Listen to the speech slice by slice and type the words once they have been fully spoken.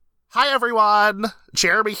Hi everyone!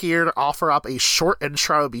 Jeremy here to offer up a short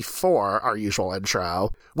intro before our usual intro.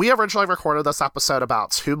 We originally recorded this episode about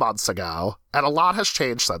 2 months ago, and a lot has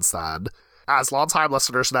changed since then. As longtime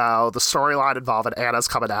listeners know, the storyline involving Anna's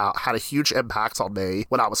coming out had a huge impact on me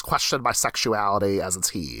when I was questioning my sexuality as a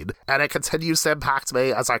teen, and it continues to impact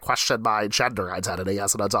me as I question my gender identity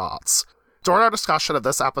as an adult. During our discussion of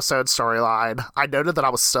this episode's storyline, I noted that I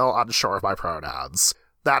was still unsure of my pronouns.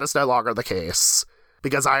 That is no longer the case,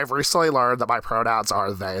 because I have recently learned that my pronouns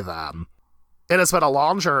are they, them. It has been a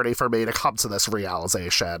long journey for me to come to this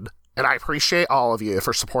realization, and I appreciate all of you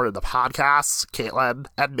for supporting the podcast, Caitlin,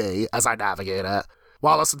 and me as I navigate it.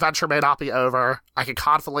 While this adventure may not be over, I can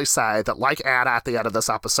confidently say that, like Anna at the end of this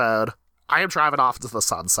episode, I am driving off into the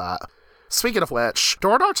sunset. Speaking of which,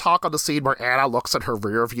 during our talk on the scene where Anna looks in her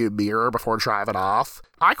rearview mirror before driving off,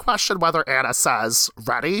 I question whether Anna says,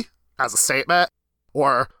 ready, as a statement,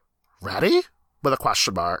 or ready? With a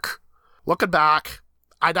question mark. Looking back,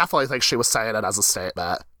 I definitely think she was saying it as a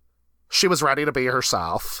statement. She was ready to be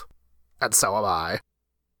herself, and so am I.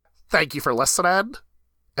 Thank you for listening,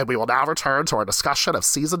 and we will now return to our discussion of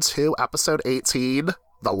Season 2, Episode 18,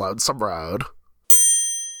 The Lonesome Road.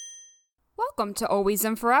 Welcome to Always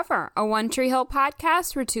and Forever, a One Tree Hill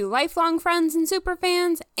podcast where 2 lifelong friends and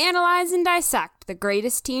superfans analyze and dissect the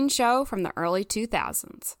greatest teen show from the early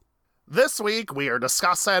 2000s. This week, we are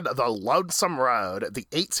discussing The Lonesome Road, the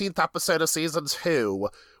 18th episode of Season 2,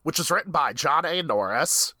 which was written by John A.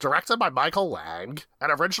 Norris, directed by Michael Lang,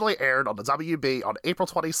 and originally aired on the WB on April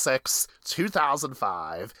 26,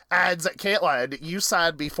 2005. And Caitlin, you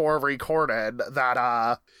said before recording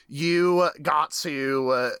that you got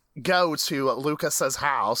to go to Lucas's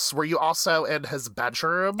house. Were you also in his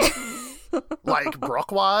bedroom, like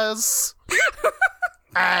Brooke was?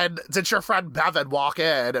 And did your friend Bevan walk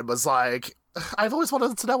in and was like, I've always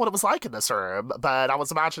wanted to know what it was like in this room, but I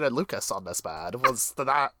was imagining Lucas on this bed. Did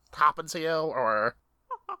that happen to you, or?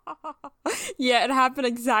 Yeah, it happened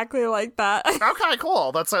exactly like that. Okay,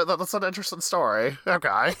 cool. That's an interesting story.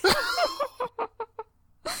 Okay.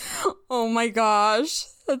 Oh my gosh,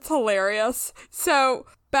 that's hilarious. So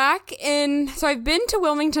I've been to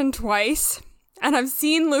Wilmington twice. And I've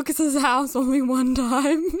seen Lucas's house only one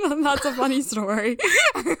time, and that's a funny story.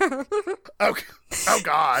 Okay. Oh,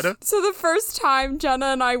 God. So the first time Jenna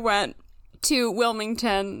and I went to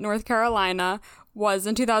Wilmington, North Carolina, was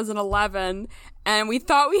in 2011, and we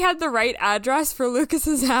thought we had the right address for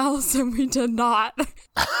Lucas's house, and we did not.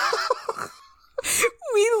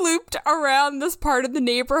 We looped around this part of the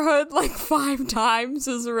neighborhood like 5 times.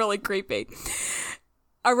 It was really creepy.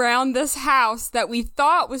 Around this house that we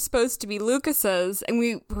thought was supposed to be Lucas's, and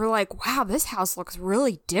we were like, wow, this house looks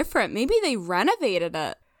really different. Maybe they renovated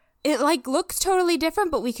it. It looks totally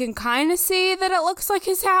different, but we can kind of see that it looks like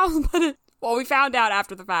his house. But we found out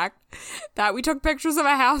after the fact that we took pictures of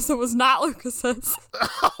a house that was not Lucas's.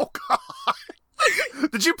 Oh, God.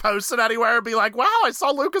 Did you post it anywhere and be like, wow, I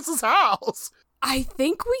saw Lucas's house? I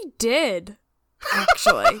think we did,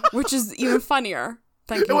 actually, which is even funnier.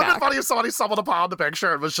 It wouldn't be funny if somebody stumbled upon the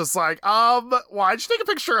picture and was just like, why'd you take a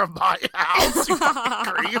picture of my house, you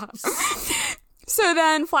fucking creeps? So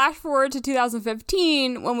then, flash forward to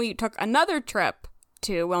 2015, when we took another trip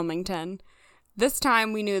to Wilmington. This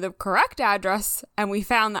time, we knew the correct address, and we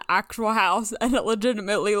found the actual house, and it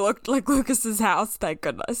legitimately looked like Lucas's house, thank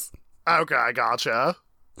goodness. Okay, gotcha.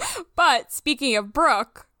 But, speaking of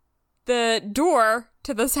Brooke, the door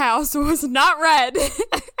to this house was not red.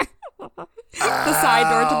 The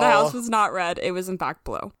side door to the house was not red. It was, in fact,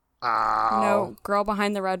 blue. No girl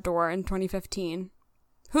behind the red door in 2015.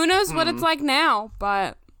 Who knows what it's like now,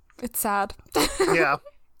 but it's sad. Yeah.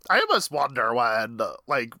 I almost wonder when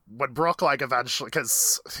Brooke, eventually,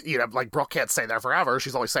 because, Brooke can't stay there forever.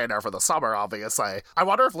 She's only staying there for the summer, obviously. I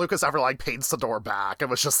wonder if Lucas ever, paints the door back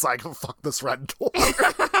and was just like, fuck this red door.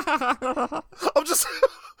 I'm just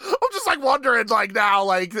wondering, now,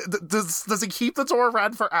 does he keep the door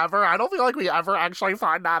red forever? I don't feel like we ever actually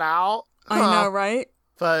find that out. I know, right?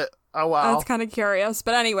 But, oh well. That's kind of curious.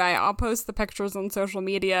 But anyway, I'll post the pictures on social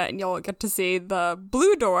media, and you'll get to see the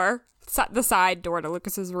blue door, the side door to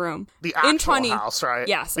Lucas's room. The actual house, right?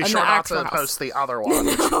 Yes, Be and sure the not actual to house. post the other one.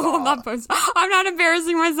 No, I'm not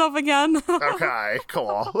embarrassing myself again. Okay,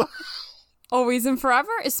 cool. Always and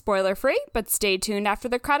Forever is spoiler-free, but stay tuned after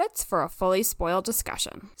the credits for a fully spoiled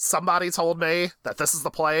discussion. Somebody told me that this is the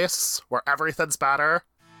place where everything's better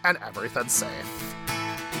and everything's safe.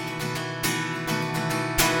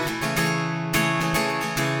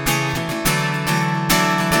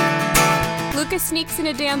 Lucas sneaks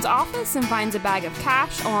into Dan's office and finds a bag of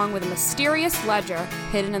cash along with a mysterious ledger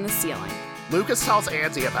hidden in the ceiling. Lucas tells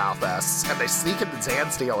Andy about this, and they sneak into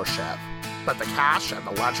Dan's dealership, but the cash and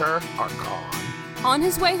the ledger are gone. On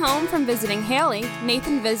his way home from visiting Haley,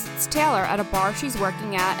 Nathan visits Taylor at a bar she's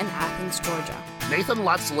working at in Athens, Georgia. Nathan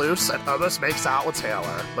lets loose and almost makes out with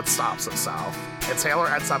Taylor, but stops himself, and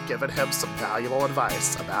Taylor ends up giving him some valuable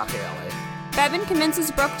advice about Haley. Bevan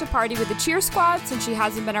convinces Brooke to party with the cheer squad since she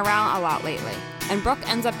hasn't been around a lot lately, and Brooke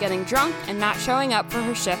ends up getting drunk and not showing up for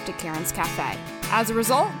her shift at Karen's cafe. As a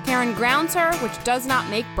result, Karen grounds her, which does not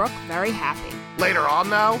make Brooke very happy. Later on,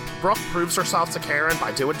 though, Brooke proves herself to Karen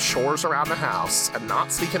by doing chores around the house and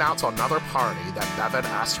not sneaking out to another party that Bevan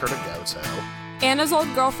asked her to go to. Anna's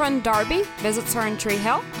old girlfriend, Darby, visits her in Tree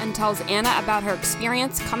Hill and tells Anna about her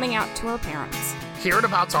experience coming out to her parents. Hearing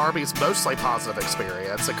about Darby's mostly positive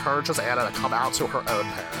experience encourages Anna to come out to her own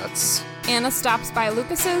parents. Anna stops by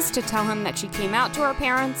Lucas's to tell him that she came out to her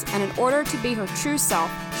parents, and in order to be her true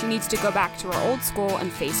self, she needs to go back to her old school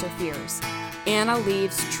and face her fears. Anna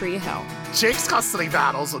leaves Tree Hill. Jake's custody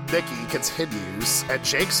battles with Nikki continues, and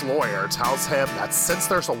Jake's lawyer tells him that since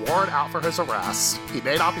there's a warrant out for his arrest, he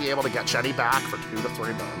may not be able to get Jenny back for 2 to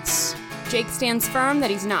 3 months. Jake stands firm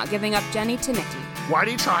that he's not giving up Jenny to Nikki.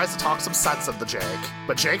 Whitey tries to talk some sense into Jake,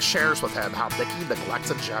 but Jake shares with him how Nikki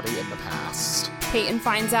neglected Jenny in the past. Peyton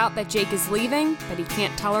finds out that Jake is leaving, but he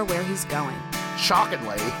can't tell her where he's going.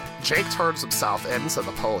 Shockingly, Jake turns himself into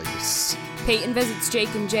the police. Peyton visits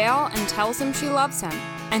Jake in jail and tells him she loves him,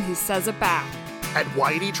 and he says it back. And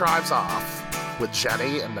Whitey drives off, with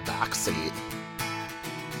Jenny in the back seat.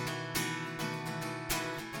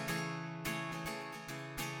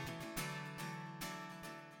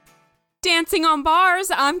 Dancing on Bars,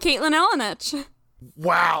 I'm Caitlin Elenich.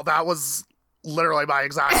 Wow, that was literally my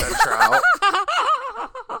exact intro.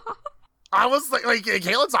 I was like,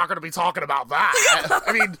 Caitlin's not going to be talking about that.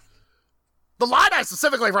 I mean, the line I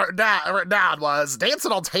specifically written down was,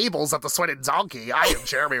 dancing on tables at the Swinging Donkey, I am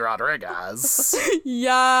Jeremy Rodriguez.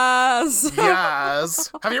 Yes.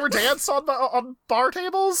 Yes. Have you ever danced on bar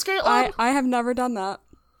tables, Caitlin? I have never done that.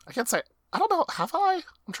 I can't say, I don't know, have I?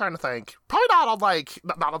 I'm trying to think. Probably not on,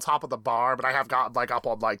 not on top of the bar, but I have gotten, up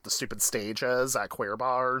on, the stupid stages at queer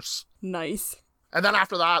bars. Nice. And then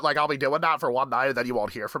after that, I'll be doing that for one night, and then you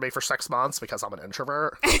won't hear from me for 6 months because I'm an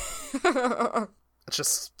introvert. It's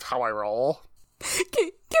just how I roll.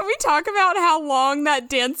 Can we talk about how long that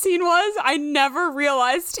dance scene was? I never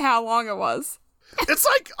realized how long it was. It's,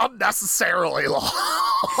 unnecessarily long.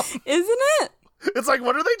 Isn't it? It's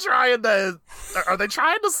what are they trying to... Are they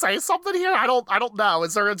trying to say something here? I don't know.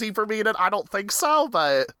 Is there a deeper meaning? I don't think so,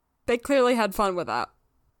 but... They clearly had fun with that.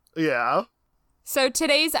 Yeah. So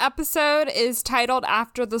today's episode is titled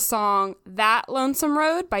after the song That Lonesome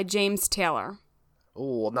Road by James Taylor.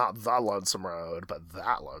 Ooh, not The Lonesome Road, but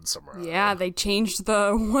That Lonesome Road. Yeah, they changed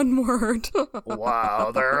the one word.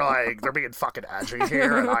 Wow, they're being fucking edgy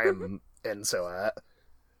here, and I am into it.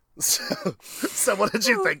 So what did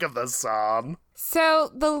you think of this song?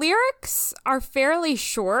 So the lyrics are fairly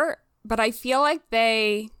short, but I feel like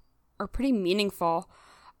they are pretty meaningful.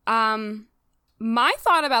 My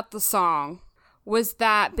thought about the song was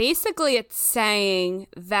that basically it's saying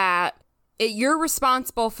that you're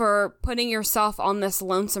responsible for putting yourself on this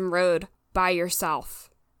lonesome road by yourself,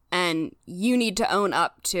 and you need to own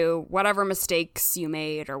up to whatever mistakes you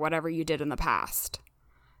made or whatever you did in the past.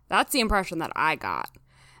 That's the impression that I got.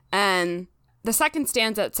 And the second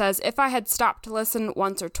stanza, it says, if I had stopped to listen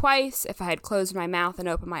once or twice, if I had closed my mouth and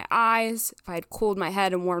opened my eyes, if I had cooled my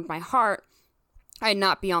head and warmed my heart, I'd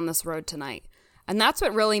not be on this road tonight. And that's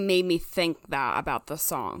what really made me think that about the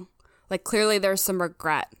song. Clearly there's some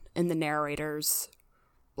regret in the narrator's,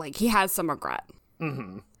 he has some regret.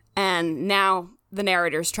 Mm-hmm. And now the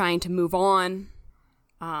narrator's trying to move on.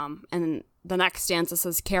 And the next stanza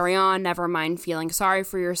says, carry on, never mind feeling sorry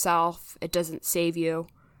for yourself. It doesn't save you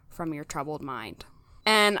from your troubled mind.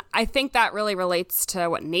 And I think that really relates to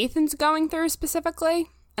what Nathan's going through specifically.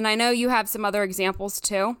 And I know you have some other examples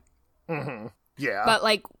too. Mm-hmm. Yeah. But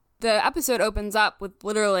the episode opens up with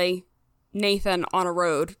literally Nathan on a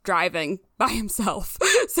road driving by himself.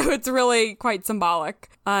 So it's really quite symbolic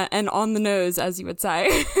and on the nose, as you would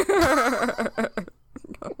say.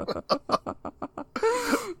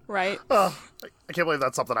 Right? I can't believe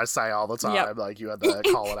that's something I say all the time. Yep. You had to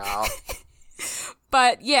call it out.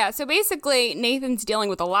 But yeah, so basically Nathan's dealing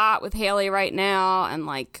with a lot with Haley right now. And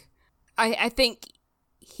I think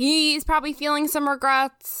he's probably feeling some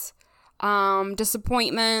regrets,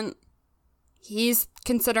 disappointment. He's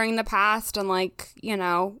considering the past and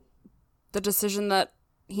the decision that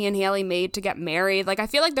he and Haley made to get married. I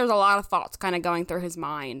feel like there's a lot of thoughts kind of going through his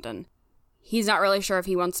mind, and he's not really sure if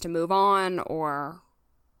he wants to move on or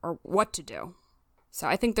what to do. So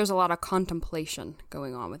I think there's a lot of contemplation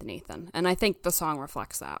going on with Nathan, and I think the song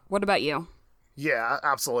reflects that. What about you? Yeah,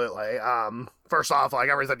 absolutely. First off, like,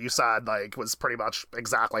 everything you said, like, was pretty much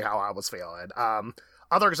exactly how I was feeling.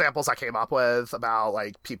 Other examples I came up with about,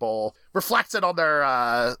 like, people reflected on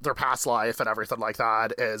their past life and everything like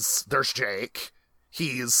that is there's Jake.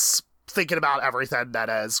 He's thinking about everything that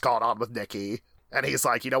has gone on with Nikki, and he's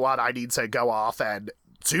like, you know what, I need to go off and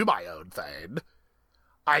do my own thing.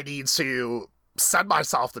 I need to send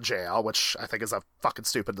myself to jail, which I think is a fucking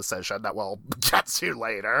stupid decision that we'll get to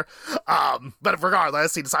later. But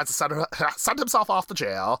regardless, he decides to send himself off to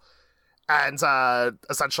jail and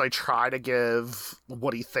essentially try to give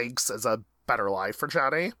what he thinks is a better life for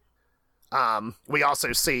Jenny. We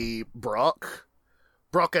also see Brooke.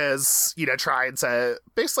 Brooke is, you know, trying to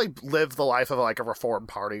basically live the life of, like, a reformed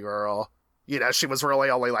party girl. You know, she was really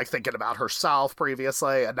only, like, thinking about herself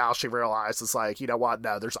previously, and now she realizes, like, you know what,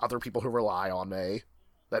 no, there's other people who rely on me.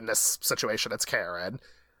 In this situation, it's Karen.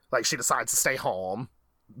 Like, she decides to stay home,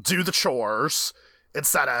 do the chores,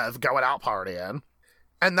 instead of going out partying.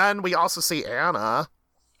 And then we also see Anna,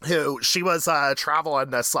 who, she was traveling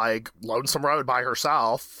this, like, lonesome road by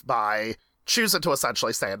herself by choosing to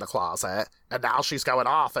essentially stay in the closet, and now she's going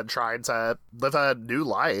off and trying to live a new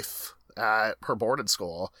life at her boarding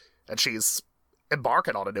school. And she's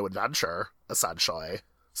embarking on a new adventure, essentially.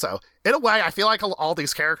 So, in a way, I feel like all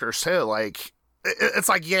these characters, too, like, it's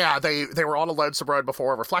like, yeah, they were on a lonesome road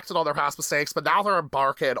before, reflected on their past mistakes, but now they're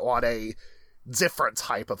embarking on a different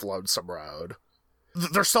type of lonesome road.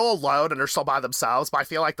 They're still alone and they're still by themselves, but I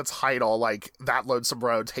feel like the title, like, that lonesome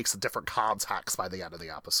road takes a different context by the end of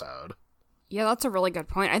the episode. Yeah, that's a really good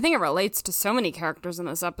point. I think it relates to so many characters in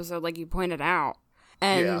this episode, like you pointed out.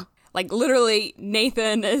 And... yeah. Like, literally,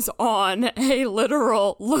 Nathan is on a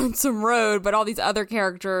literal lonesome road, but all these other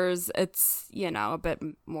characters, it's, you know, a bit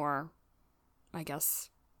more, I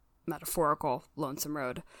guess, metaphorical lonesome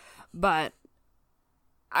road. But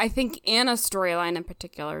I think Anna's storyline in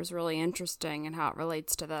particular is really interesting and how it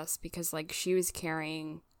relates to this, because, like, she was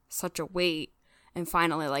carrying such a weight and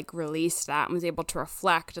finally, like, released that and was able to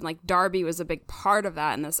reflect. And, like, Darby was a big part of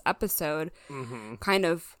that in this episode, kind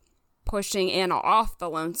of pushing Anna off the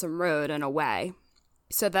lonesome road in a way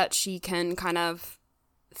so that she can kind of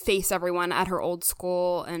face everyone at her old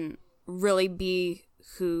school and really be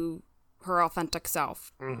her authentic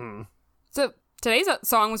self. Mm-hmm. So today's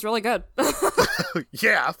song was really good.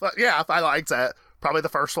 Yeah, I liked it. Probably the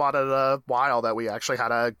first one in a while that we actually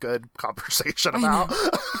had a good conversation about.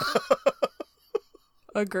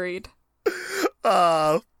 Agreed.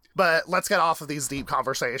 But let's get off of these deep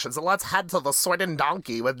conversations and let's head to the swinging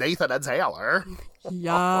donkey with Nathan and Taylor.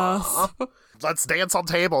 Yes. Let's dance on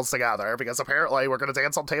tables together, because apparently we're going to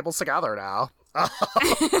dance on tables together now.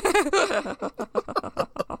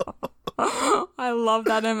 I love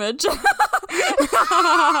that image.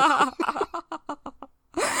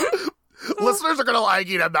 Listeners are going to, like,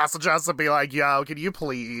 you know, message us and be like, yo, can you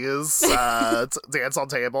please dance on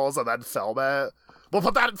tables and then film it? We'll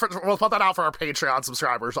put that out for our Patreon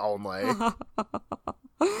subscribers only.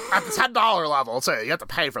 At the $10 level, too. You have to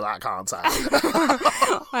pay for that content.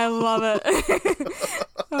 I love it.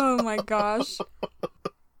 Oh, my gosh.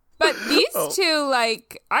 But these two,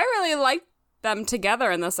 like, I really like them together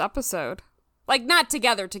in this episode. Like, not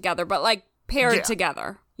together, but, like, paired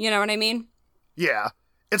together. You know what I mean? Yeah.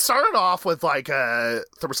 It started off with, like, there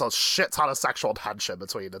was a shit ton of sexual tension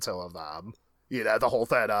between the two of them. You know, the whole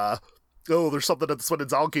thing, there's something at the swinging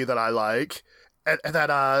donkey that I like. And then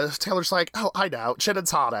Taylor's like, oh, I know, gin and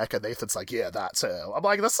tonic. And Nathan's like, yeah, that too. I'm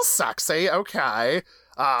like, this is sexy, okay.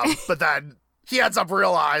 But then he ends up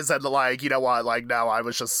realizing, like, you know what, like, no, I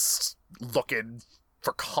was just looking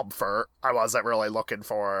for comfort. I wasn't really looking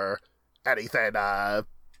for anything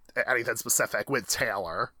specific with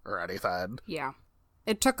Taylor or anything. Yeah.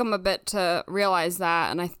 It took him a bit to realize that,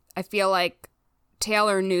 and I feel like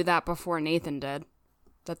Taylor knew that before Nathan did.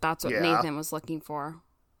 That's what Nathan was looking for.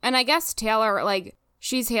 And I guess Taylor, like,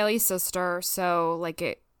 she's Haley's sister, so, like,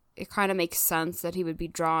 it kind of makes sense that he would be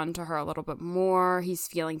drawn to her a little bit more. He's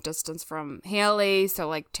feeling distance from Haley, so,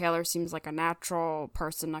 like, Taylor seems like a natural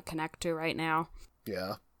person to connect to right now.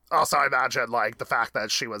 Yeah. Also, I imagine, like, the fact that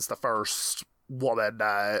she was the first woman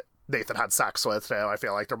that Nathan had sex with, too. I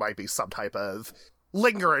feel like there might be some type of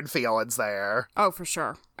lingering feelings there. Oh, for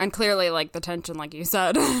sure. And clearly, like, the tension, like you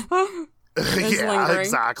said. Yeah, lingering.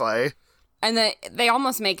 Exactly. And they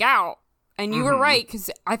almost make out. And you were right, because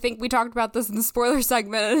I think we talked about this in the spoiler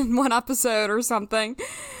segment in one episode or something.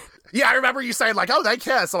 Yeah, I remember you saying, like, oh, they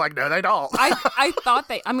kiss. I'm like, no, they don't. I thought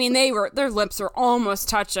their lips were almost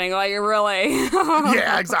touching, like, really.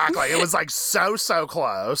 Yeah, exactly. It was, like, so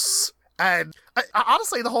close. And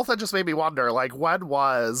Honestly, the whole thing just made me wonder, like, when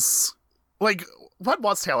was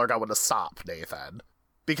Taylor going to stop Nathan?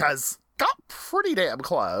 Because got pretty damn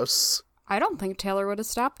close. I don't think Taylor would have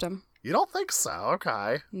stopped him. You don't think so?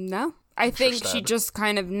 Okay. No. I think she just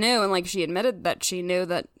kind of knew, and like she admitted that she knew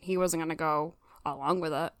that he wasn't going to go along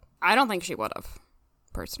with it. I don't think she would have,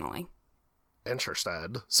 personally.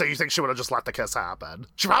 Interested. So you think she would have just let the kiss happen?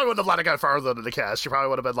 She probably wouldn't have let it go further than the kiss. She probably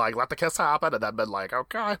would have been like, let the kiss happen, and then been like,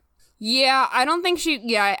 okay. Yeah, I don't think she...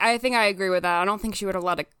 Yeah, I think I agree with that. I don't think she would have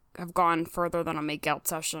let it have gone further than a make-out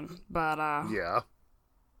session. But, yeah.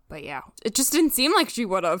 But yeah, it just didn't seem like she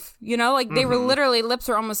would have. You know, like they were literally, lips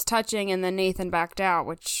were almost touching, and then Nathan backed out,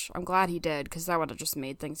 which I'm glad he did, because that would have just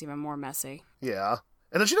made things even more messy. Yeah.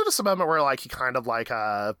 And then she noticed a moment where, like, he kind of, like,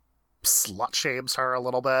 slut shames her a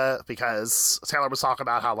little bit, because Taylor was talking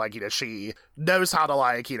about how, like, you know, she knows how to,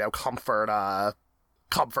 like, you know, comfort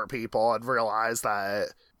people and realize that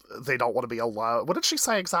they don't want to be alone. What did she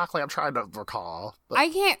say exactly? I'm trying to recall. I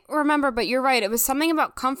can't remember, but you're right. It was something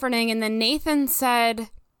about comforting, and then Nathan said,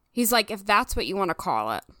 he's like, if that's what you want to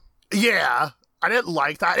call it. Yeah. I didn't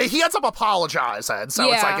like that. He ends up apologizing,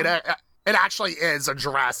 so it's like it actually is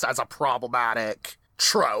addressed as a problematic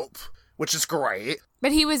trope, which is great.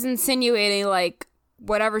 But he was insinuating, like,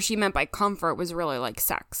 whatever she meant by comfort was really, like,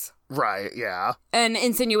 sex. Right, yeah. And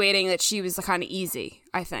insinuating that she was kind of easy,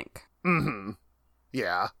 I think. Mm-hmm.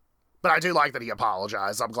 Yeah. But I do like that he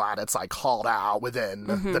apologized. I'm glad it's, like, called out within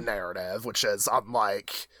the narrative, which is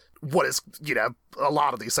unlike what is, you know, a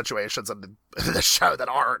lot of these situations in the show that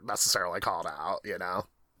aren't necessarily called out, you know?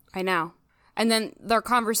 I know. And then their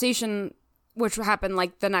conversation, which happened,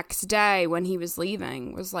 like, the next day when he was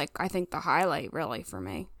leaving, was, like, I think the highlight, really, for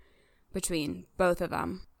me, between both of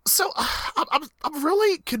them. So, I'm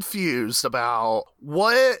really confused about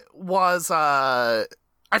what was, I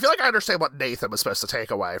feel like I understand what Nathan was supposed to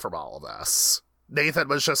take away from all of this. Nathan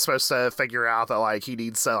was just supposed to figure out that, like, he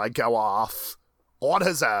needs to, like, go off on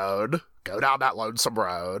his own, go down that lonesome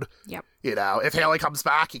road. Yep. You know, if Haley comes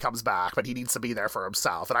back, he comes back, but he needs to be there for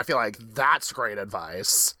himself. And I feel like that's great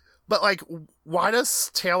advice. But, like, why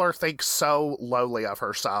does Taylor think so lowly of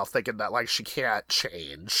herself, thinking that, like, she can't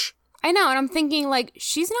change? I know, and I'm thinking, like,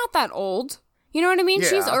 she's not that old. You know what I mean? Yeah.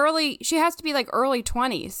 She has to be, like, early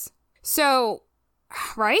 20s. So,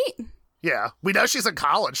 right? Yeah. We know she's in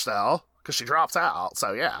college, though, because she dropped out,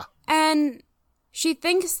 so yeah. And she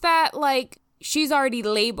thinks that, like, she's already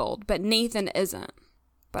labeled, but Nathan isn't.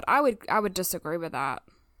 But I would disagree with that.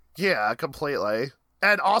 Yeah, completely.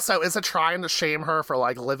 And also, is it trying to shame her for,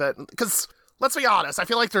 like, living... Because, let's be honest, I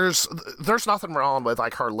feel like there's nothing wrong with,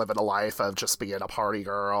 like, her living a life of just being a party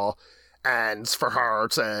girl, and for her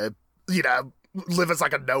to, you know, live as,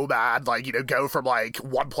 like, a nomad, like, you know, go from, like,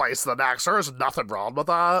 one place to the next. There's nothing wrong with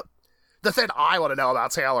that. The thing I want to know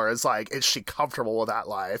about Taylor is, like, is she comfortable with that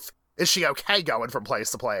life? Is she okay going from place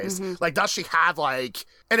to place? Mm-hmm. Like, does she have, like...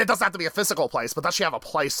 And it doesn't have to be a physical place, but does she have a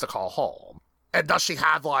place to call home? And does she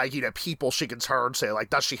have, like, you know, people she can turn to? Like,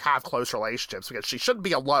 does she have close relationships? Because she shouldn't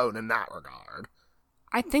be alone in that regard.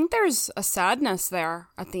 I think there's a sadness there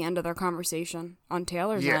at the end of their conversation on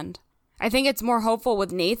Taylor's end. I think it's more hopeful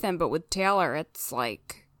with Nathan, but with Taylor, it's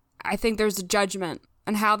like, I think there's a judgment.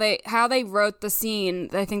 And how they wrote the scene,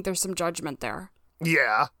 I think there's some judgment there.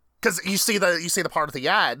 Yeah. Because you see the part at the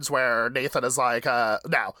end where Nathan is like,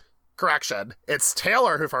 no, correction. It's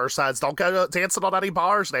Taylor who first says, don't go dancing on any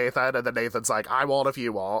bars, Nathan. And then Nathan's like, I won't if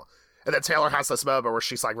you won't. And then Taylor has this moment where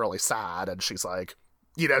she's, like, really sad. And she's like,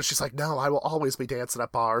 you know, she's like, no, I will always be dancing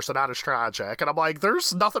at bars, so that is tragic. And I'm like,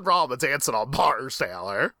 there's nothing wrong with dancing on bars,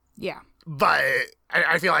 Taylor. Yeah. But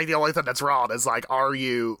I feel like the only thing that's wrong is, like, are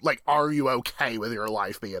you okay with your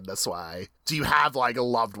life being this way? Do you have, like,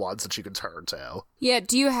 loved ones that you can turn to? Yeah,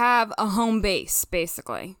 do you have a home base,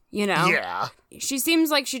 basically, you know? Yeah. She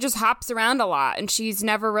seems like she just hops around a lot, and she's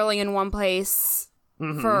never really in one place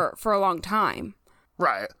for a long time.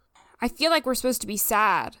 Right. I feel like we're supposed to be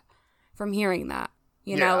sad from hearing that.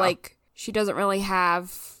 You know, like, she doesn't really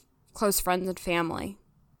have close friends and family.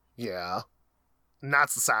 Yeah. And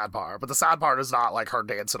that's the sad part. But the sad part is not, like, her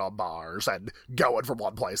dancing on bars and going from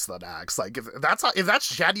one place to the next. Like, if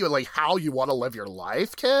that's genuinely how you want to live your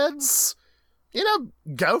life, kids, you know,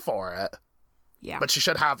 go for it. Yeah. But you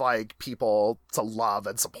should have, like, people to love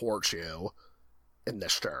and support you in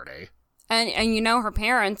this journey. And you know, her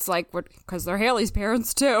parents, like, because they're Haley's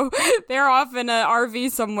parents, too. They're off in an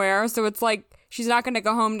RV somewhere. So it's like, she's not going to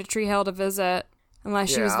go home to Tree Hill to visit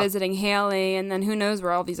unless she was visiting Haley. And then who knows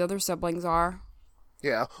where all these other siblings are.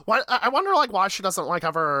 Yeah. I wonder, like, why she doesn't, like,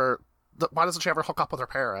 why doesn't she ever hook up with her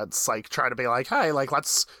parents? Like, try to be like, hey, like,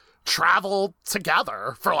 let's travel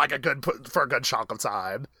together for, like, for a good chunk of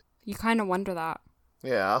time. You kind of wonder that.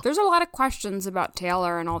 Yeah. There's a lot of questions about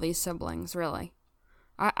Taylor and all these siblings, really.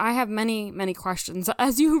 I have many, many questions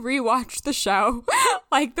as you rewatch the show.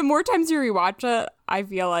 Like, the more times you rewatch it, I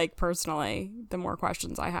feel like, personally, the more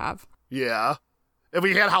questions I have. Yeah. And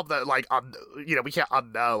we can't help that, like, we can't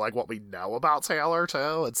unknow, like, what we know about Taylor, too.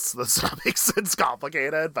 That makes it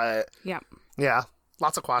complicated, but... Yeah. Yeah.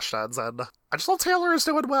 Lots of questions, and I just hope Taylor is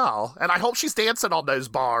doing well. And I hope she's dancing on those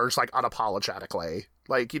bars, like, unapologetically.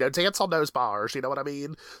 Like, dance on those bars, you know what I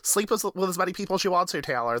mean? Sleep with as many people as you want to,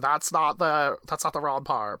 Taylor. That's not the wrong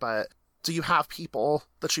part, but do you have people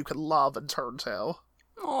that you can love and turn to?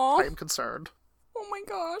 Aww. I am concerned. Oh my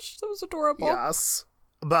gosh, that was adorable. Yes.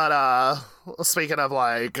 But, speaking of,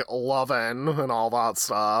 like, loving and all that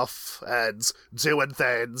stuff, and doing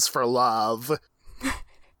things for love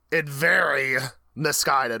in very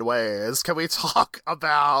misguided ways, can we talk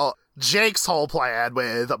about Jake's whole plan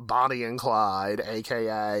with Bonnie and Clyde,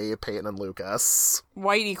 a.k.a. Peyton and Lucas?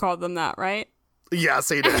 Whitey called them that, right? Yes,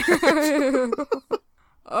 he did.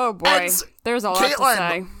 Oh, boy. And there's a lot Caitlin, to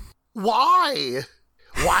say. Why?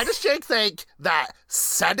 Why does Jake think that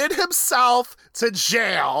sending himself to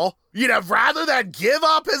jail, rather than give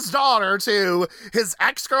up his daughter to his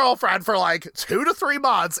ex-girlfriend for like 2 to 3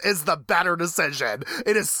 months is the better decision?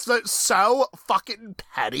 It is so fucking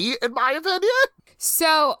petty, in my opinion.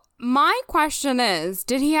 So, my question is,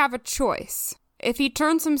 did he have a choice? If he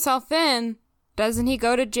turns himself in, doesn't he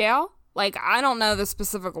go to jail? Like, I don't know the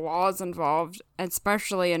specific laws involved,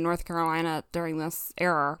 especially in North Carolina during this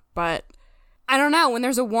era, but I don't know. When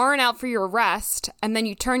there's a warrant out for your arrest and then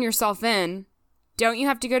you turn yourself in, don't you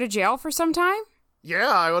have to go to jail for some time? Yeah,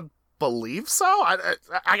 I would believe so.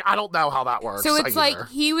 I don't know how that works. So it's either. like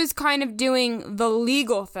he was kind of doing the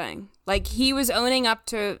legal thing. Like, he was owning up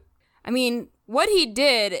to, I mean, what he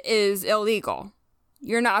did is illegal.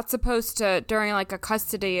 You're not supposed to, during like a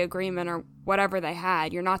custody agreement or whatever they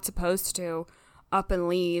had, you're not supposed to up and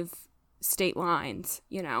leave state lines,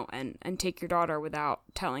 and take your daughter without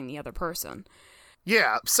telling the other person.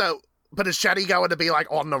 Yeah, so, but is Jenny going to be, like,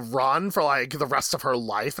 on the run for, like, the rest of her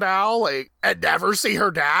life now? Like, and never see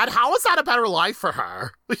her dad? How is that a better life for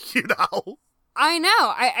her? I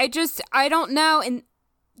know. I don't know. And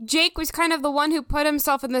Jake was kind of the one who put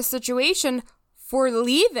himself in this situation for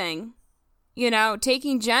leaving,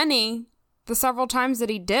 taking Jenny the several times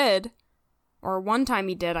that he did, or one time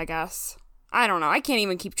he did, I guess. I don't know. I can't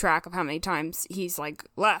even keep track of how many times he's, like,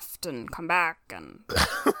 left and come back. And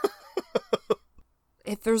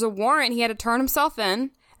if there's a warrant, he had to turn himself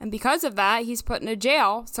in. And because of that, he's put in a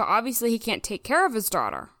jail. So obviously he can't take care of his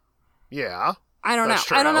daughter. Yeah. I don't know.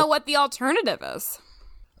 True. I don't know what the alternative is.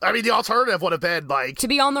 I mean, the alternative would have been, like... to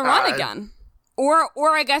be on the run again. Or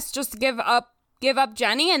I guess just give up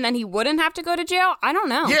Jenny and then he wouldn't have to go to jail? I don't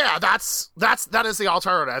know. Yeah, that is the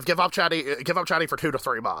alternative. Give up Jenny for 2 to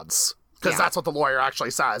 3 months. Because that's what the lawyer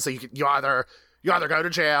actually says. So you either go to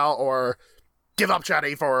jail or give up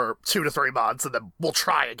Jenny for 2 to 3 months and then we'll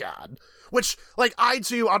try again. Which, like, I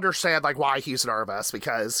do understand, like, why he's nervous,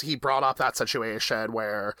 because he brought up that situation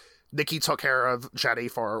where Nikki took care of Jenny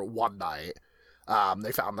for one night.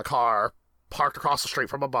 They found the car parked across the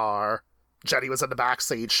street from a bar. Jenny was in the back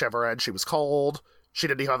seat shivering. She was cold. She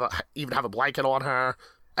didn't even have a blanket on her.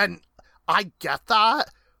 And I get that.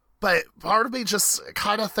 But part of me just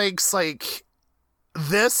kind of thinks, like,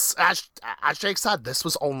 this, as Jake said, this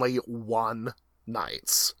was only one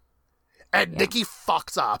night. And Nikki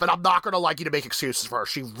fucked up. And I'm not going to like you to make excuses for her.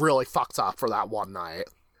 She really fucked up for that one night.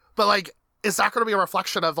 But, like, is that going to be a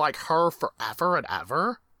reflection of, like, her forever and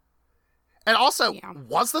ever? And also,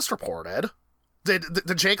 was this reported? Did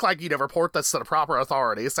Jake, like, report this to the proper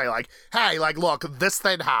authorities, say, like, hey, like, look, this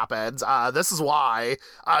thing happened, this is why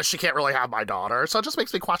she can't really have my daughter? So it just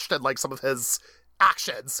makes me question, like, some of his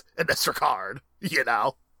actions in this regard,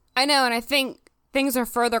 I know, and I think things are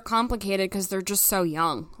further complicated because they're just so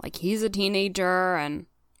young. Like, he's a teenager, and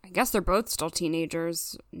I guess they're both still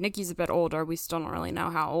teenagers. Nikki's a bit older. We still don't really know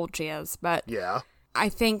how old she is, but yeah, I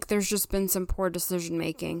think there's just been some poor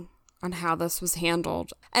decision-making on how this was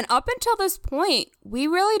handled. And up until this point, we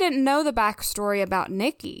really didn't know the backstory about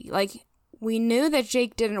Nikki. Like, we knew that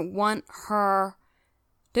Jake didn't want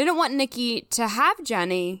Nikki to have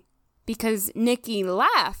Jenny because Nikki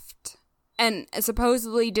left and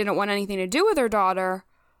supposedly didn't want anything to do with her daughter,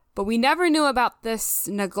 but we never knew about this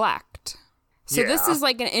neglect. So this is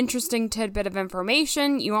like an interesting tidbit of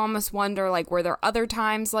information. You almost wonder, like, were there other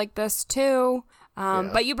times like this too?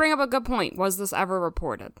 But you bring up a good point. Was this ever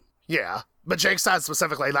reported? Yeah, but Jake said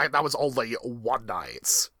specifically, like, that was only one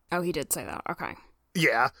night. Oh, he did say that. Okay.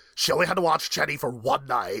 Yeah, she only had to watch Jenny for one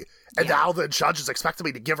night, and now the judge is expecting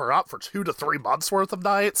me to give her up for 2 to 3 months worth of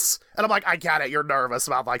nights. And I'm like, I get it, you're nervous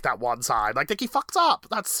about, like, that one time. Like, Nikki fucked up.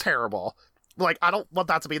 That's terrible. Like, I don't want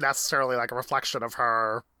that to be necessarily, like, a reflection of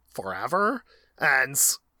her forever. And,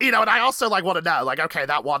 you know, and I also, like, want to know, like, okay,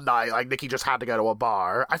 that one night, like, Nikki just had to go to a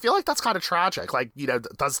bar. I feel like that's kind of tragic. Like, you know,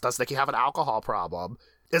 does Nikki have an alcohol problem?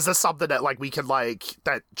 Is this something that, like, we can, like,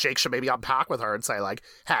 that Jake should maybe unpack with her and say, like,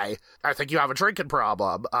 hey, I think you have a drinking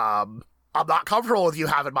problem. I'm not comfortable with you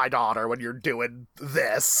having my daughter when you're doing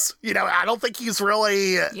this. You know, I don't think he's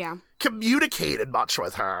really communicated much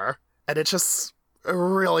with her. And it just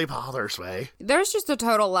really bothers me. There's just a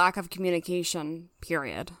total lack of communication,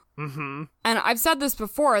 period. Mm-hmm. And I've said this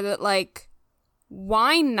before, that, like,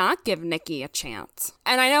 why not give Nikki a chance?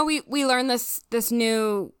 And I know we learned this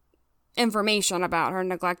new information about her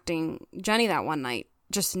neglecting Jenny that one night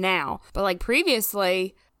just now. But, like,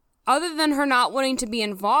 previously, other than her not wanting to be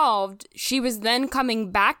involved, she was then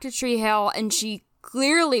coming back to Tree Hill, and she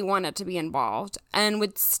clearly wanted to be involved and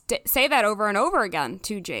would say that over and over again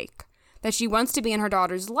to Jake, that she wants to be in her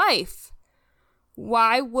daughter's life.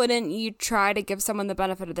 Why wouldn't you try to give someone the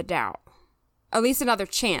benefit of the doubt? At least another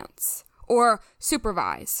chance. Or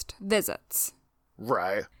supervised visits.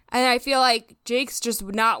 Right. And I feel like Jake's just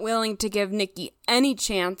not willing to give Nikki any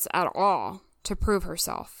chance at all to prove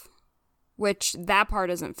herself. Which, that part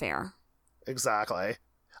isn't fair. Exactly.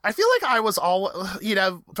 I feel like I was you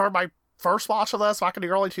know, during my first watch of this back in the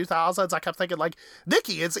early 2000s, I kept thinking, like,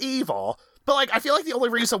 Nikki is evil. But, like, I feel like the only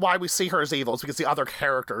reason why we see her as evil is because the other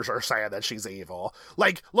characters are saying that she's evil.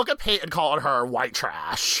 Like, look at Peyton calling her white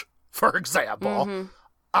trash, for example.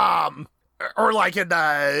 Mm-hmm. Or, like, in,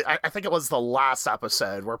 I think it was the last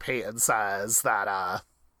episode where Peyton says that,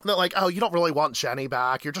 like, oh, you don't really want Jenny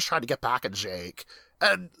back. You're just trying to get back at Jake.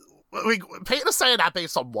 And Peyton is saying that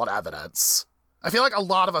based on what evidence? I feel like a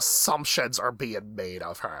lot of assumptions are being made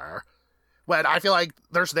of her. When I feel like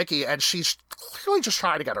there's Nikki, and she's clearly just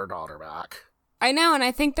trying to get her daughter back. I know, and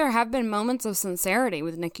I think there have been moments of sincerity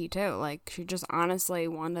with Nikki, too. Like, she just honestly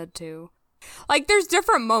wanted to. Like, there's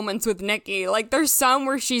different moments with Nikki. Like, there's some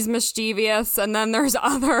where she's mischievous, and then there's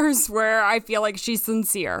others where I feel like she's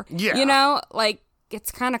sincere. Yeah. You know? Like,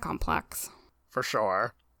 it's kind of complex. For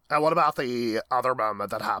sure. And what about the other moment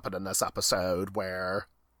that happened in this episode where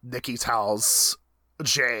Nikki tells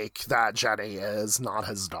Jake that Jenny is not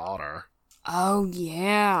his daughter? Oh,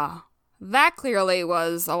 yeah. That clearly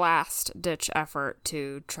was a last-ditch effort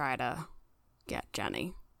to try to get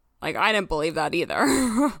Jenny. Like, I didn't believe that either.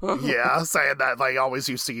 Yeah, saying that they always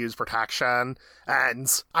used to use protection.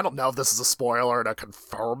 And I don't know if this is a spoiler to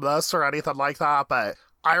confirm this or anything like that, but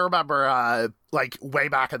I remember, like, way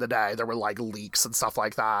back in the day, there were, like, leaks and stuff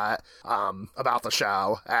like that, about the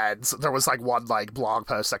show, and there was, like, one, like, blog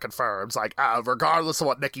post that confirms, like, regardless of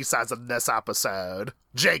what Nikki says in this episode,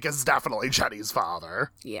 Jake is definitely Jenny's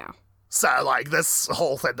father. Yeah. So, like, this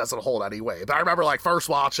whole thing doesn't hold any weight. But I remember, like, first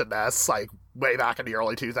watching this, like, way back in the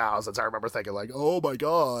early 2000s, I remember thinking, like, oh my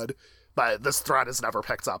god. But this thread has never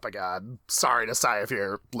picked up again. Sorry to say, if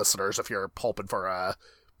you're listeners, if you're hoping for a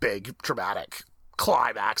big, dramatic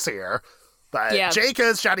climax here. But yeah. Jake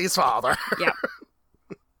is Jenny's father. Yep.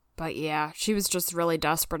 But yeah, she was just really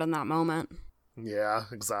desperate in that moment. Yeah,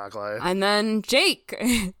 exactly. And then Jake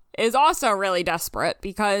is also really desperate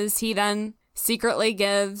because he then secretly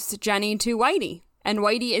gives Jenny to Whitey. And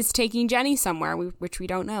Whitey is taking Jenny somewhere, which we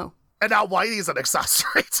don't know. And now Whitey's an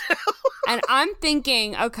accessory, too. And I'm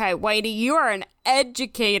thinking, okay, Whitey, you are an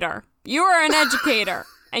educator. You are an educator.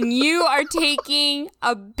 And you are taking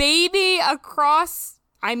a baby across,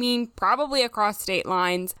 I mean, probably across state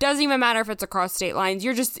lines. Doesn't even matter if it's across state lines.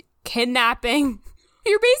 You're just kidnapping.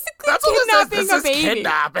 You're basically kidnapping a baby.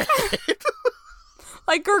 Kidnapping.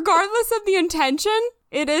 Like, regardless of the intention,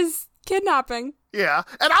 it is kidnapping. Yeah,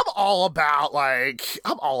 and I'm all about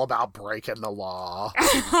breaking the law.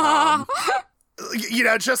 You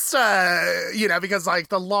know, just, you know, because, like,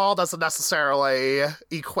 the law doesn't necessarily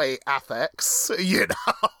equate ethics, you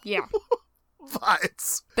know? Yeah.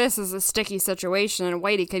 But this is a sticky situation, and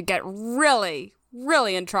Whitey could get really,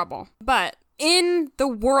 really in trouble. But in the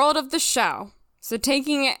world of the show, so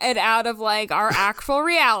taking it out of, like, our actual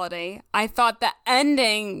reality, I thought the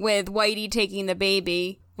ending with Whitey taking the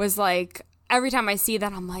baby was, like, every time I see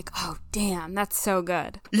that, I'm like, oh, damn, that's so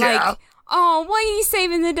good. Yeah. Like, oh, Whitey's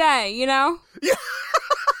saving the day, you know? Yeah.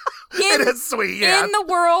 It is sweet, yeah. In the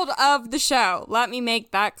world of the show. Let me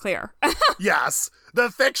make that clear. Yes. The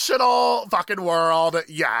fictional fucking world,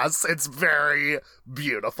 yes. It's very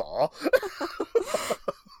beautiful.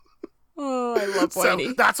 Oh, I love Whitey.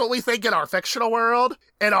 So that's what we think in our fictional world.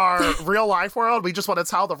 In our real life world, we just want to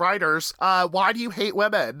tell the writers, why do you hate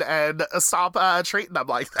women? And stop treating them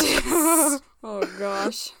like this. Oh,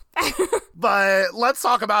 gosh. But let's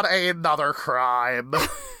talk about another crime.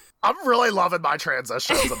 I'm really loving my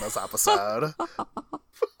transitions in this episode.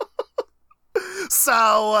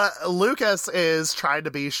 So, Lucas is trying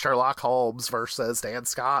to be Sherlock Holmes versus Dan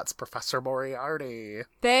Scott's Professor Moriarty.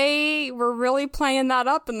 They were really playing that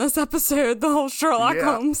up in this episode, the whole Sherlock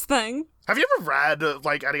Holmes thing. Have you ever read,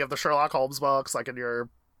 like, any of the Sherlock Holmes books, like, in your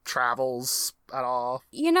travels at all?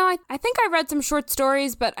 You know, I think I read some short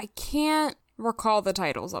stories, but I can't recall the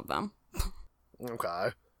titles of them. Okay.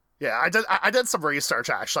 Yeah, I did some research,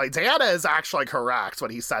 actually. Dan is actually correct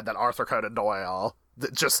when he said that Arthur Conan Doyle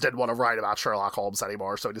just didn't want to write about Sherlock Holmes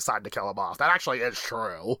anymore, so he decided to kill him off. That actually is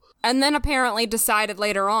true. And then apparently decided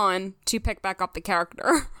later on to pick back up the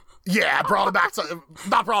character. Yeah, not brought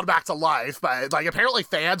him back to life, but, like, apparently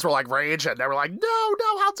fans were, like, raging. They were like,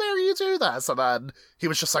 no, how dare you do this? And then he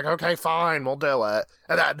was just like, okay, fine, we'll do it.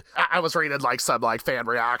 And then I was reading, like, some, like, fan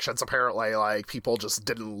reactions. Apparently, like, people just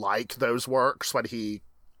didn't like those works when he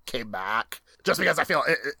came back. Just because I feel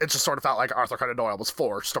it just sort of felt like Arthur Conan Doyle was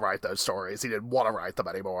forced to write those stories. He didn't want to write them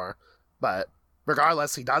anymore. But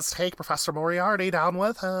regardless, he does take Professor Moriarty down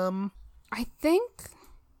with him. I think...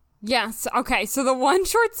 Yes, okay, so the one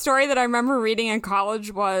short story that I remember reading in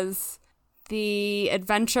college was The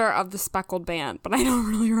Adventure of the Speckled Band, but I don't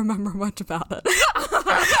really remember much about it.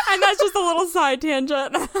 And that's just a little side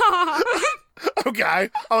tangent. Okay.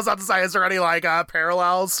 I was about to say, is there any, like,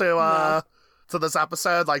 parallels to this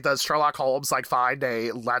episode? Like, does Sherlock Holmes, like, find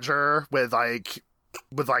a ledger with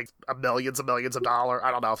millions and millions of dollars?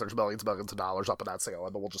 I don't know if there's millions and millions of dollars up in that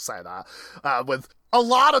ceiling, but we'll just say that. With a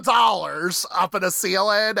lot of dollars up in a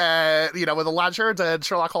ceiling, and, you know, with a ledger, did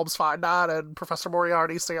Sherlock Holmes find that in Professor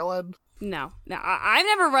Moriarty's ceiling? No. I've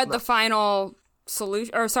never read the final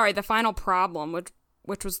solution, or sorry, the final problem,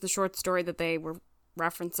 which was the short story that they were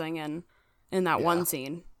referencing in that one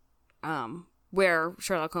scene, where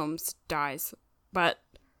Sherlock Holmes dies. But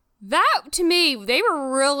that, to me, they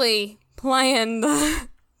were really playing the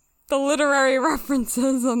literary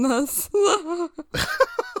references on this.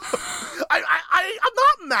 I'm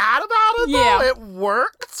not mad about it, though. It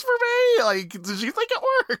worked for me. Like, did you think it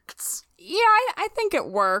worked? Yeah, I think it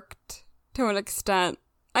worked to an extent.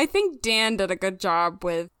 I think Dan did a good job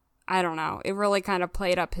with, I don't know, it really kind of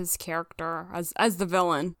played up his character as the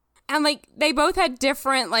villain. And, like, they both had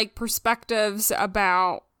different, like, perspectives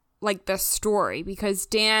about, like, the story. Because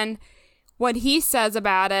Dan, what he says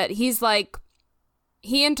about it, he's like,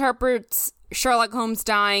 he interprets Sherlock Holmes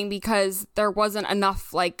dying because there wasn't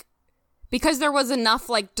enough, like,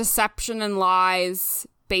 deception and lies,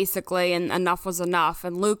 basically, and enough was enough.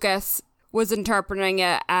 And Lucas was interpreting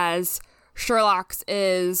it as Sherlock's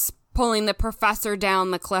is pulling the professor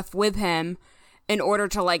down the cliff with him in order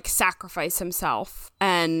to, like, sacrifice himself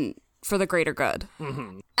and for the greater good.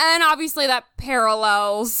 Mm-hmm. And obviously that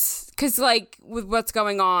parallels, because, like, with what's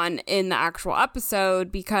going on in the actual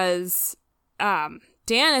episode, because Dan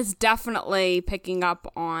is definitely picking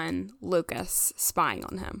up on Lucas spying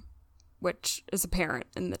on him, which is apparent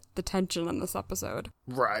in the tension in this episode.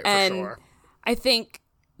 Right, and for sure. I think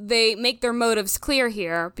they make their motives clear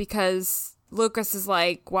here because Lucas is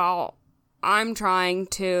like, well, I'm trying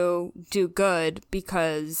to do good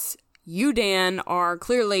because you, Dan, are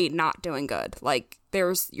clearly not doing good. Like,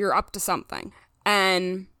 you're up to something.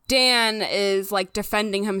 And Dan is, like,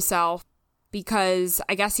 defending himself because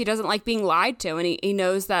I guess he doesn't like being lied to, and he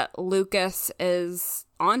knows that Lucas is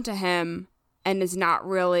onto him and is not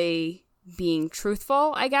really being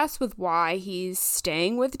truthful, I guess, with why he's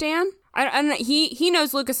staying with Dan. And he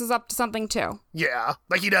knows Lucas is up to something too. Yeah,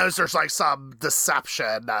 like he knows there's like some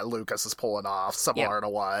deception that Lucas is pulling off, similar to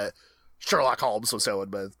what Sherlock Holmes was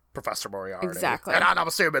doing with Professor Moriarty. Exactly. And I'm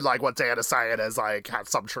assuming like what Dan is saying is like has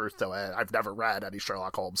some truth to it. I've never read any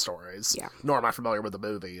Sherlock Holmes stories, nor am I familiar with the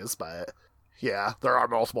movies, but yeah, there are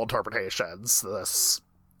multiple interpretations to this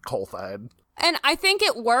whole thing. And I think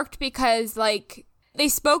it worked because like they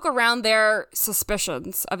spoke around their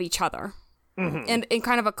suspicions of each other. Mm-hmm. In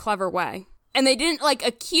kind of a clever way. And they didn't, like,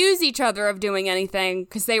 accuse each other of doing anything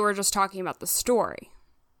because they were just talking about the story.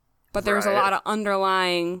 But there's a lot of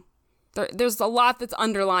underlying... There's a lot that's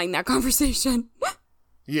underlying that conversation.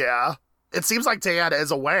 Yeah. It seems like Dan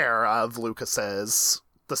is aware of Lucas's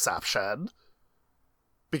deception.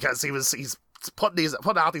 Because he's putting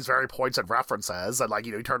out these very pointed references. And, like,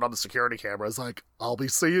 you know, he turned on the security cameras like, I'll be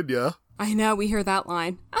seeing you. I know, we hear that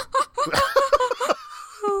line.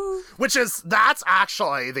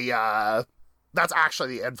 That's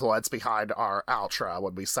actually the influence behind our outro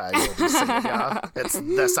when we say we'll be seeing ya. It's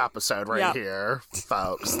this episode right here,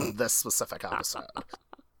 folks. This specific episode.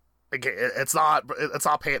 It's not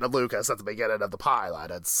Peyton and Lucas at the beginning of the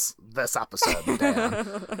pilot. It's this episode, Dan.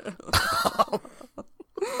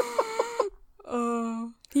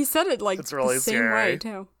 He said it like it's really the same scary. way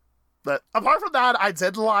too. But apart from that, I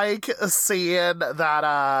did like seeing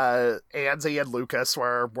that Andy and Lucas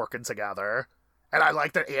were working together. And I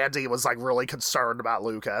like that Andy was like really concerned about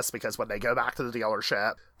Lucas because when they go back to the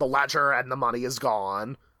dealership, the ledger and the money is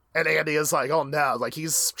gone. And Andy is like, oh no, like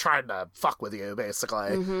he's trying to fuck with you,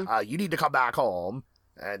 basically. You need to come back home.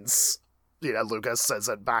 And, Lucas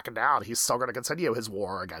isn't backing down. He's still going to continue his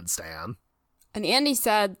war against Dan. And Andy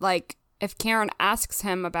said, like, if Karen asks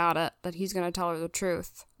him about it, that he's going to tell her the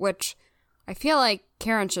truth. Which I feel like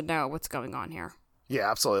Karen should know what's going on here. Yeah,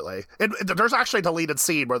 absolutely. And there's actually a deleted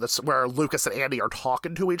scene where Lucas and Andy are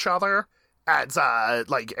talking to each other. And,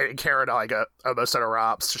 and Karen, almost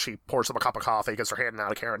interrupts. She pours him a cup of coffee because they're handing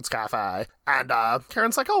out at Karen's cafe. And,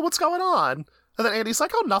 Karen's like, oh, what's going on? And then Andy's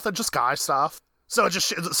like, oh, nothing, just guy stuff. So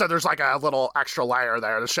there's, like, a little extra layer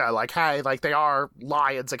there to show, like, hey, like, they are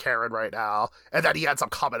lying to Karen right now. And then he ends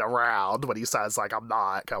up coming around when he says, like, I'm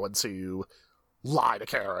not going to lie to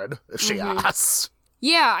Karen if she asks.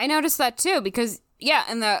 Yeah, I noticed that, too, because,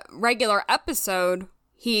 in the regular episode,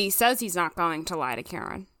 he says he's not going to lie to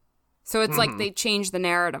Karen. So it's like they changed the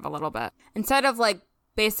narrative a little bit. Instead of, like,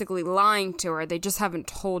 basically lying to her, they just haven't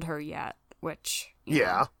told her yet, which, you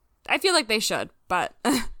know, I feel like they should, but...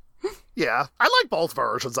 Yeah, I like both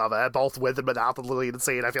versions of it, both with and without the deleted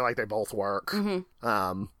scene. I feel like they both work.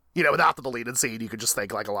 Without the deleted scene, you could just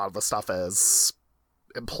think, like, a lot of the stuff is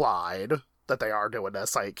implied that they are doing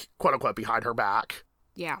this, like, quote-unquote, behind her back.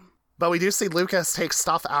 Yeah. But we do see Lucas take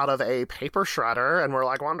stuff out of a paper shredder, and we're,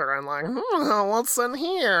 like, wondering, like, what's in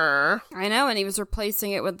here? I know, and he was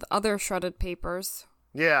replacing it with other shredded papers.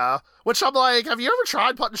 Yeah, which I'm like, have you ever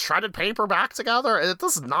tried putting shredded paper back together? It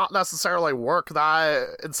does not necessarily work that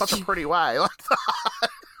in such a pretty way like that.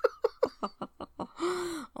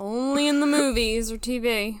 Only in the movies or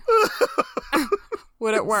TV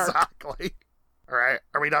would it work. Exactly. All right,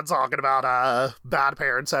 are we done talking about bad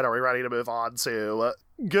parenting? Are we ready to move on to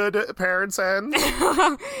good parenting?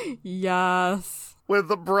 Yes. With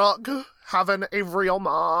Brooke having a real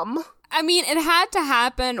mom. I mean, it had to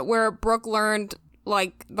happen where Brooke learned,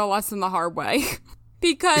 like, the lesson the hard way.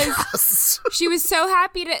 Because she was so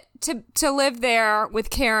happy to live there with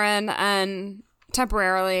Karen and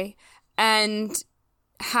temporarily and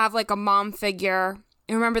have, like, a mom figure.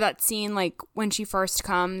 You remember that scene, like, when she first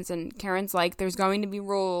comes and Karen's like, there's going to be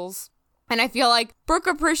rules. And I feel like Brooke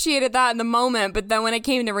appreciated that in the moment, but then when it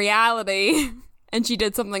came to reality and she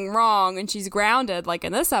did something wrong and she's grounded, like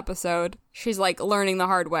in this episode, she's like learning the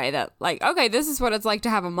hard way that, like, okay, this is what it's like to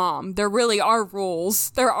have a mom. There really are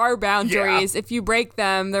rules. There are boundaries. Yeah. If you break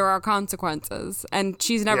them, there are consequences. And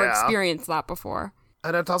she's never experienced that before.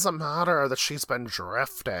 And it doesn't matter that she's been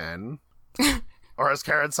drifting. Or as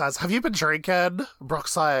Karen says, have you been drinking?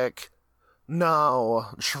 Brooke's like, no,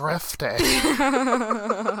 drifting. I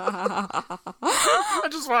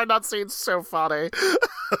just find that scene so funny.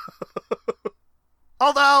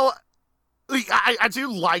 Although, I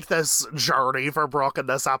do like this journey for Brooke in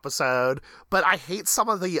this episode, but I hate some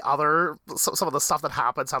of the stuff that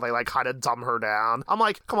happens, how they, like, kind of dumb her down. I'm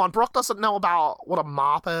like, come on, Brooke doesn't know about what a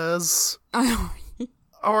mop is.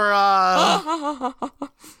 Or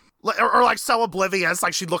like, so oblivious,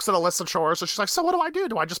 like, she looks at a list of chores, and she's like, so what do I do?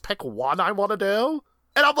 Do I just pick one I want to do?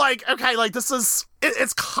 And I'm like, okay, like, this is,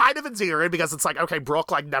 it's kind of endearing because it's like, okay,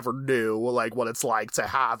 Brooke, like, never knew, like, what it's like to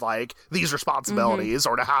have, like, these responsibilities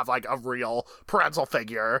or to have, like, a real parental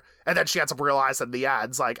figure. And then she ends up realizing in the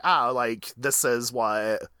end, like, oh, like, this is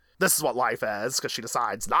what life is, because she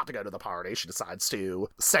decides not to go to the party. She decides to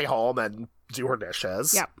stay home and do her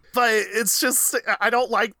dishes. Yep. But it's just, I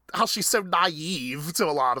don't like how she's so naive to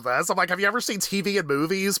a lot of this. I'm like, have you ever seen TV and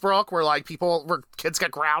movies, Brooke, where kids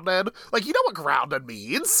get grounded? Like, you know what grounded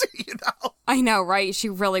means, you know? I know, right? She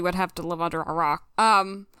really would have to live under a rock.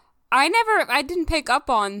 I didn't pick up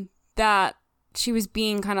on that she was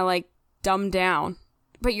being kind of, like, dumbed down.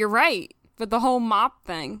 But you're right. But the whole mop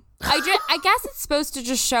thing. I guess it's supposed to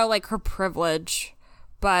just show, like, her privilege.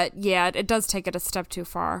 But, yeah, it does take it a step too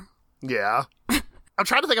far. Yeah. I'm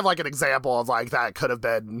trying to think of, like, an example of, like, that could have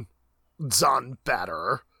been done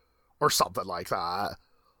better or something like that.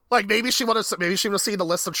 Like, maybe she would have seen the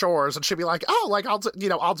list of chores and she'd be like, oh, like, I'll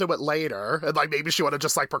do it later. And, like, maybe she would have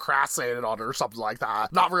just, like, procrastinated on it or something like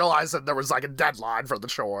that. Not realizing there was, like, a deadline for the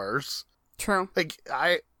chores. True. Like,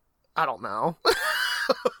 I don't know.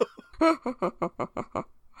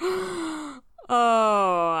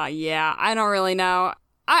 Oh, yeah. I don't really know.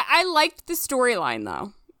 I liked the storyline,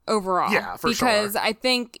 though, overall. Yeah, for because sure. I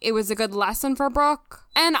think it was a good lesson for Brooke.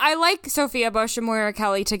 And I like Sophia Bush and Moira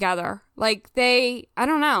Kelly together. Like, I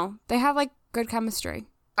don't know. They have, like, good chemistry.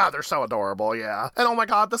 Oh, they're so adorable, yeah. And oh my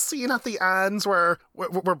god, the scene at the end where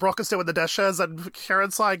Brooke is doing the dishes and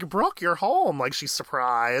Karen's like, Brooke, you're home. Like, she's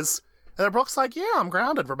surprised. And then Brooke's like, yeah, I'm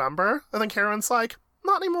grounded, remember? And then Karen's like,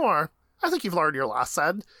 not anymore. I think you've learned your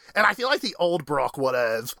lesson. And I feel like the old Brooke would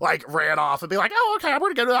have, like, ran off and be like, oh, okay, I'm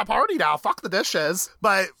going to go to that party now. Fuck the dishes.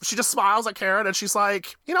 But she just smiles at Karen and she's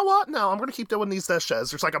like, you know what? No, I'm going to keep doing these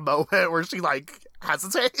dishes. There's, like, a moment where she, like,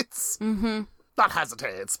 hesitates. Mm-hmm. Not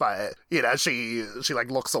hesitates, but, you know, she like,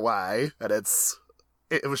 looks away. And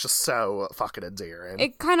it was just so fucking endearing.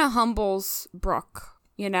 It kind of humbles Brooke,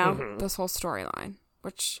 you know, this whole storyline,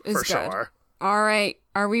 which is For good. sure. All right.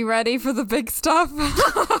 Are we ready for the big stuff?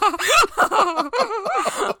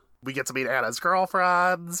 We get to meet Anna's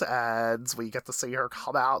girlfriends, and we get to see her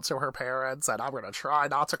come out to her parents, and I'm going to try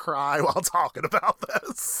not to cry while talking about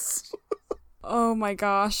this. Oh my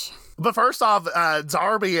gosh. But first off,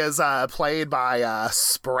 Darby is played by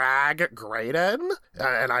Sprague Graydon,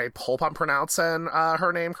 and I hope I'm pronouncing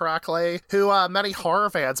her name correctly, who many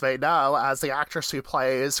horror fans may know as the actress who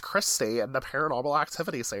plays Christy in the Paranormal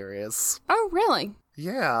Activity series. Oh, really?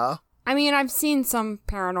 Yeah. I mean, I've seen some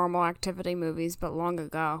Paranormal Activity movies, but long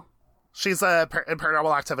ago. She's in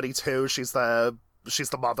Paranormal Activity 2. She's the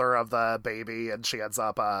mother of the baby, and she ends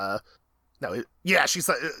up she's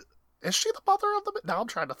the. Is she the mother of the... Now I'm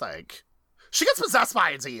trying to think. She gets possessed by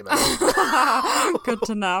a demon. Good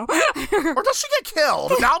to know. Or does she get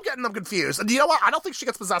killed? Now I'm getting them confused. And you know what? I don't think she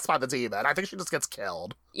gets possessed by the demon. I think she just gets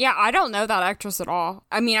killed. Yeah, I don't know that actress at all.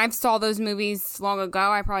 I mean, I've saw those movies long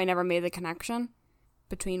ago. I probably never made the connection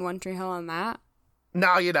between One Tree Hill and that.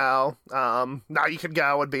 Now you know. Now you can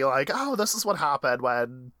go and be like, oh, this is what happened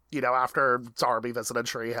when, you know, after Darby visited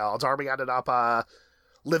Tree Hill. Darby ended up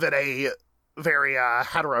living a very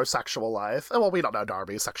heterosexual life. Well, we don't know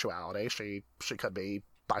Darby's sexuality. She could be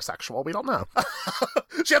bisexual. We don't know.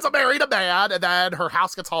 She ends up marrying a man, and then her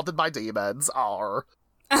house gets haunted by demons. In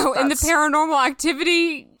the Paranormal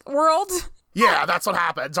Activity world? Yeah, that's what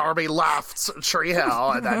happened. Darby left Tree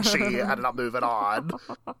Hill, and then she ended up moving on.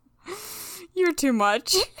 You're too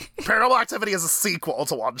much. Paranormal Activity is a sequel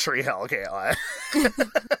to One Tree Hill, Kayla.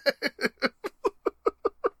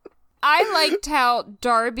 I liked how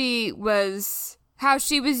how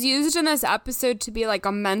she was used in this episode to be like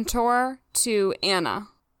a mentor to Anna.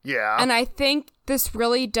 Yeah. And I think this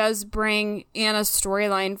really does bring Anna's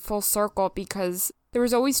storyline full circle because there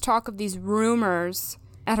was always talk of these rumors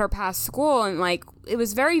at her past school and like it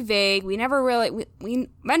was very vague. We never really, we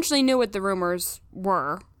eventually knew what the rumors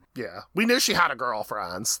were. Yeah. We knew she had a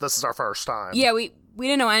girlfriend. This is our first time. Yeah, we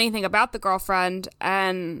didn't know anything about the girlfriend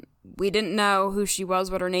and we didn't know who she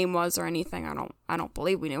was, what her name was, or anything. I don't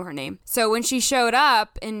believe we knew her name. So when she showed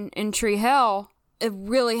up in Tree Hill, it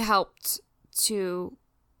really helped to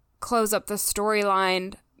close up the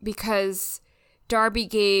storyline because Darby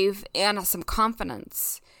gave Anna some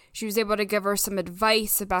confidence. She was able to give her some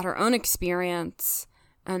advice about her own experience.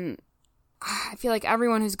 And I feel like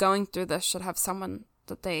everyone who's going through this should have someone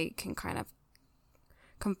that they can kind of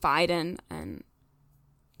confide in and,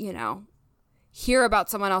 you know, hear about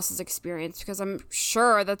someone else's experience because I'm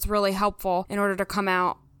sure that's really helpful in order to come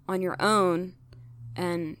out on your own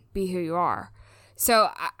and be who you are.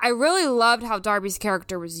 So I really loved how Darby's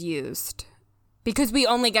character was used because we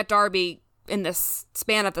only get Darby in this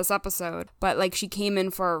span of this episode, but like she came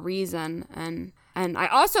in for a reason. And I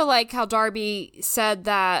also like how Darby said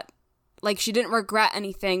that like she didn't regret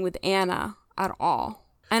anything with Anna at all.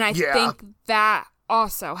 And I think that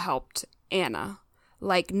also helped Anna.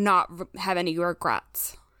 Like, not have any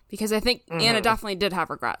regrets. Because I think Anna definitely did have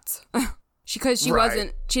regrets. Because she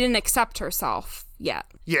didn't accept herself yet.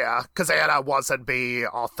 Yeah, because Anna wasn't being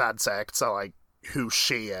authentic to, like, who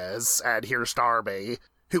she is. And here's Darby,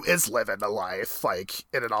 who is living the life, like,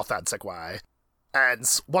 in an authentic way. And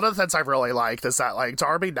one of the things I really liked is that, like,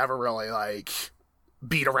 Darby never really, like,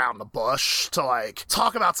 beat around the bush to, like,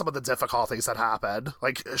 talk about some of the difficulties that happened.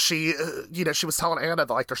 Like, she, you know, she was telling Anna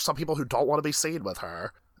that, like, there's some people who don't want to be seen with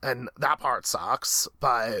her. And that part sucks,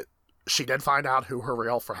 but she did find out who her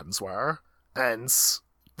real friends were. And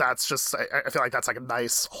that's just, I feel like that's, like, a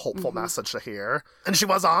nice, hopeful message to hear. And she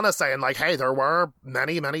was honest, saying, like, hey, there were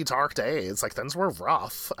many, many dark days. Like, things were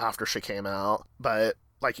rough after she came out. But,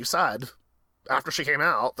 like you said, after she came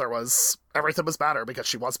out, everything was better because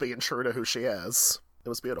she was being true to who she is. It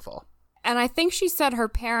was beautiful. And I think she said her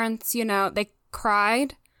parents, you know, they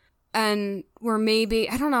cried, and were maybe,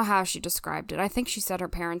 I don't know how she described it. I think she said her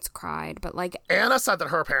parents cried, but like... Anna said that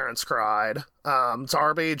her parents cried.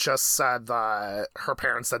 Darby just said that her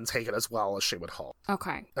parents didn't take it as well as she would hope.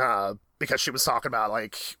 Okay. Because she was talking about,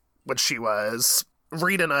 like, when she was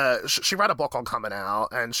reading she read a book on coming out,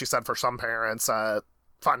 and she said for some parents,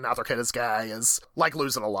 finding out their kid is gay is like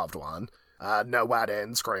losing a loved one. No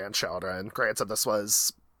weddings, grandchildren. Granted, this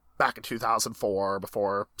was back in 2004,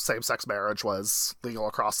 before same-sex marriage was legal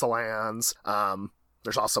across the lands.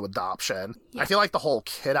 There's also adoption. Yeah. I feel like the whole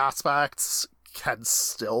kid aspect can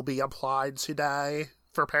still be applied today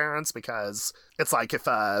for parents, because it's like if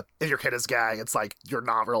your kid is gay, it's like they're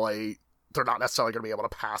not necessarily going to be able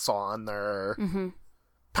to pass on their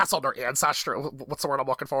ancestry. What's the word I'm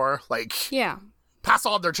looking for? Like, yeah. Pass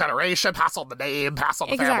on their generation, pass on the name, pass on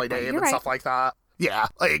the family name, and stuff like that. Yeah,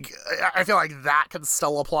 like, I feel like that can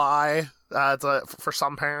still apply for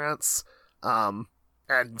some parents. And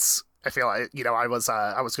I feel like, you know, I was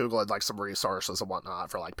Googling, like, some resources and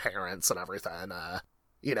whatnot for, like, parents and everything,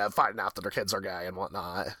 you know, finding out that their kids are gay and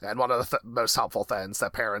whatnot. And one of the most helpful things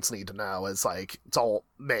that parents need to know is, like, don't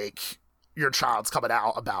make your child's coming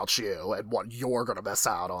out about you and what you're going to miss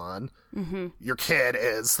out on. Mm-hmm. Your kid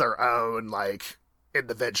is their own, like,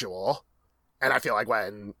 individual. And I feel like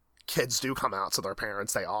when kids do come out to their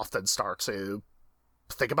parents, they often start to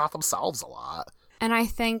think about themselves a lot. And I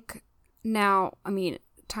think now, I mean,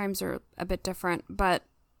 times are a bit different, but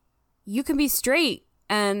you can be straight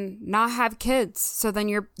and not have kids. So then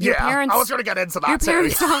your parents... I was going to get into that, your too.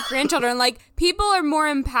 parents don't have grandchildren. Like, people are more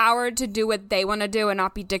empowered to do what they want to do and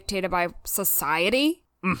not be dictated by society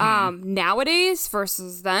nowadays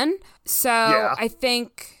versus then. So I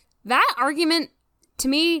think that argument, to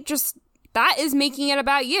me, just... that is making it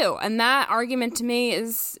about you. And that argument to me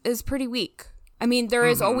is pretty weak. I mean, there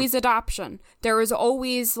is always adoption. There is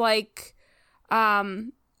always, like,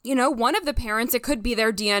 you know, one of the parents, it could be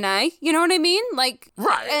their DNA. You know what I mean? Like,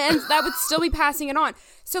 right. And that would still be passing it on.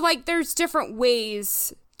 So, like, there's different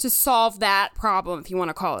ways to solve that problem, if you want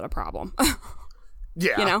to call it a problem.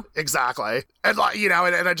 Yeah, you know? Exactly. And, like, you know,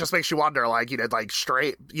 and it just makes you wonder, like, you know, like,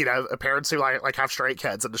 straight, you know, parents who, like have straight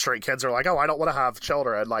kids, and the straight kids are like, oh, I don't want to have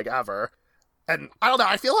children, like, ever. And I don't know,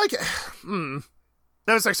 I feel like,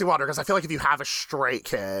 that makes me wonder, because I feel like if you have a straight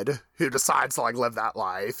kid who decides to, like, live that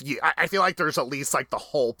life, I feel like there's at least, like, the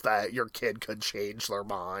hope that your kid could change their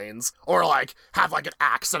minds, or, like, have, like, an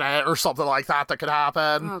accident or something like that could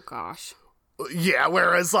happen. Oh, gosh. Yeah,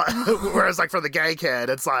 whereas, like, for the gay kid,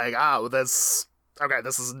 it's like, oh, this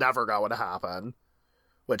is never going to happen.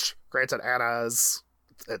 Which, granted, Anna's,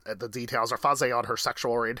 the details are fuzzy on her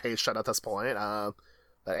sexual orientation at this point,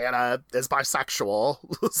 Anna is bisexual,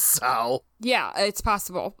 so... Yeah, it's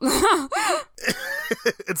possible.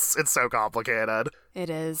 It's so complicated.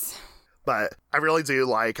 It is. But I really do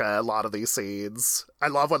like a lot of these scenes. I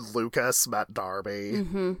love when Lucas met Darby.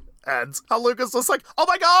 Mm-hmm. And how Lucas was like, oh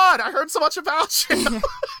my god, I heard so much about you!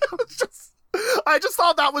 I just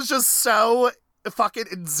thought that was just so fucking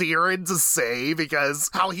endearing to say, because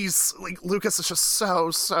how he's, like, Lucas is just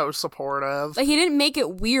so supportive. Like, he didn't make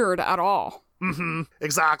it weird at all. Mm-hmm.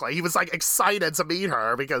 Exactly. He was, like, excited to meet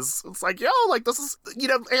her, because it's like, yo, like, this is, you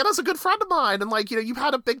know, Anna's a good friend of mine, and, like, you know, you've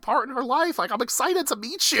had a big part in her life. Like, I'm excited to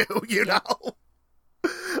meet you, you know?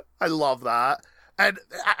 I love that. And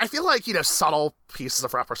I feel like, you know, subtle pieces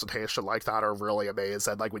of representation like that are really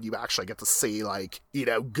amazing. Like, when you actually get to see, like, you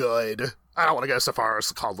know, good... I don't want to go so far as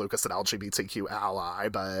to call Lucas an LGBTQ ally,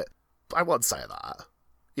 but I would say that,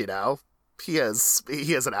 you know? He is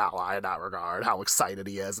an ally in that regard, how excited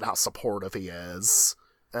he is and how supportive he is.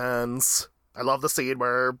 And I love the scene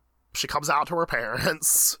where she comes out to her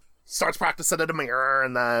parents, starts practicing in a mirror,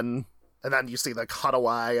 and then you see the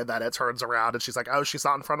cutaway, and then it turns around and she's like, oh, she's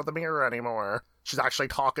not in front of the mirror anymore. She's actually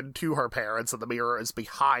talking to her parents, and the mirror is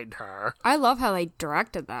behind her. I love how they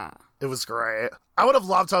directed that. It was great. I would have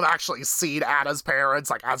loved to have actually seen Anna's parents,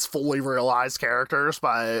 like, as fully realized characters,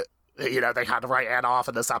 but... you know, they had to write Anna off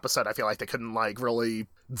in this episode. I feel like they couldn't, like, really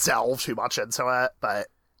delve too much into it, but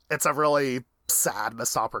it's a really sad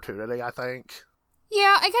missed opportunity, I think.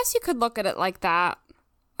 Yeah, I guess you could look at it like that,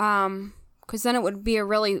 because then it would be a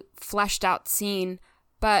really fleshed out scene,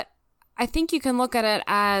 but I think you can look at it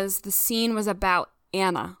as the scene was about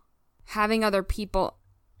Anna. Having other people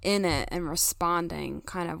in it and responding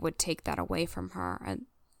kind of would take that away from her, and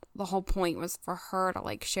the whole point was for her to,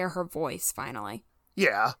 like, share her voice finally.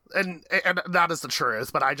 Yeah, and that is the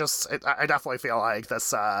truth, but I definitely feel like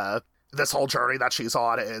this whole journey that she's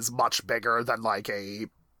on is much bigger than, like, a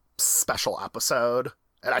special episode,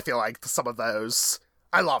 and I feel like some of those...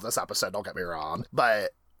 I love this episode, don't get me wrong,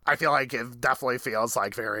 but I feel like it definitely feels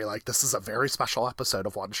like very, like, this is a very special episode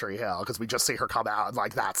of One Tree Hill, because we just see her come out and,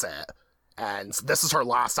 like, that's it. And this is her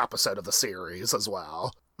last episode of the series as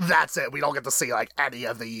well. That's it. We don't get to see, like, any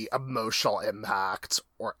of the emotional impact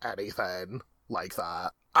or anything like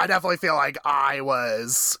that. I definitely feel like I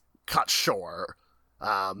was cut short,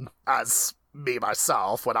 as me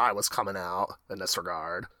myself, when I was coming out in this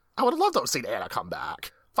regard. I would have loved to have seen Anna come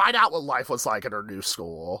back. Find out what life was like in her new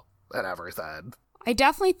school and everything. I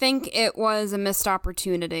definitely think it was a missed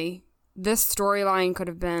opportunity. This storyline could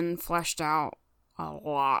have been fleshed out a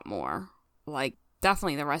lot more. Like,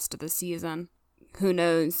 definitely the rest of the season. Who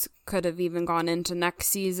knows, could have even gone into next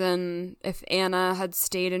season if Anna had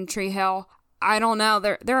stayed in Tree Hill. I don't know.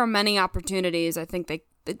 There are many opportunities. I think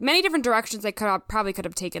many different directions they probably could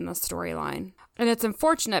have taken this storyline. And it's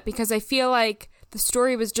unfortunate because I feel like the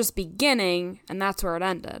story was just beginning and that's where it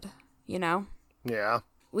ended, you know? Yeah.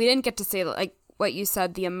 We didn't get to see, like what you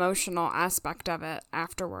said, the emotional aspect of it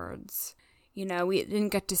afterwards. You know, we didn't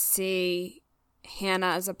get to see Hannah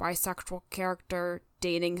as a bisexual character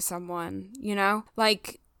dating someone, you know?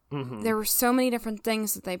 Like, there were so many different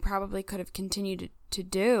things that they probably could have continued to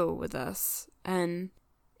do with this, and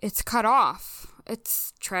it's cut off.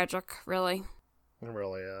 It's tragic, really. It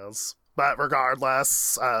really is. But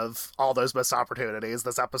regardless of all those missed opportunities,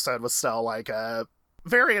 this episode was still, like, a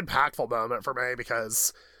very impactful moment for me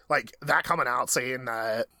because, like, that coming out scene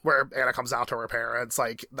where Anna comes out to her parents,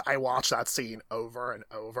 like, I watched that scene over and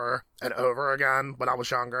over and over again when I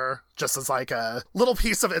was younger, just as, like, a little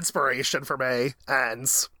piece of inspiration for me.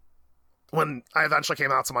 And when I eventually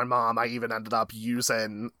came out to my mom, I even ended up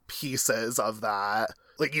using pieces of that.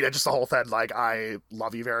 Like, you know, just the whole thing, like, I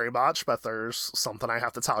love you very much, but there's something I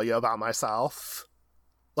have to tell you about myself.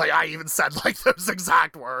 Like, I even said, like, those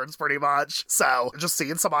exact words, pretty much. So, just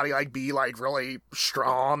seeing somebody, like, be, like, really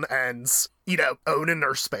strong and, you know, owning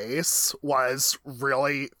their space was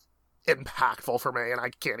really impactful for me, and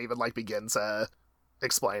I can't even, like, begin to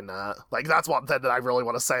explain that. Like, that's one thing that I really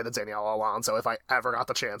want to say to Danielle Alonso if I ever got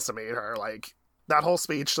the chance to meet her. Like, that whole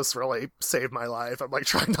speech just really saved my life. I'm, like,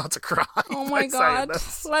 trying not to cry. Oh my god.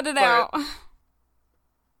 Let it out.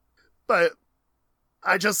 But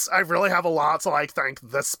I really have a lot to, like, thank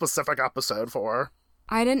this specific episode for.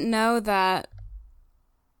 I didn't know that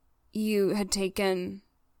you had taken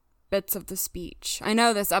bits of the speech. I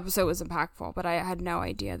know this episode was impactful, but I had no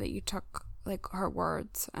idea that you took, like, her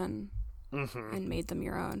words and made them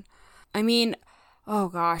your own. I mean, oh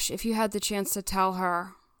gosh, if you had the chance to tell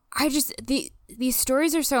her, these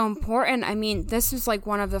stories are so important. I mean, this was like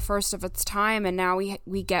one of the first of its time, and now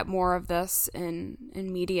we get more of this in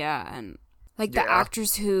media, and like the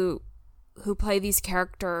actors who play these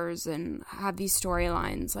characters and have these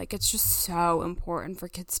storylines. Like, it's just so important for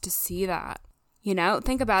kids to see that. You know,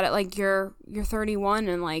 think about it. Like, you're 31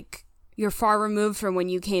 and, like, you're far removed from when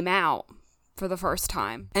you came out for the first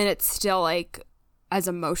time, and it's still, like, as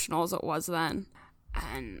emotional as it was then.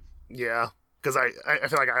 And yeah, because I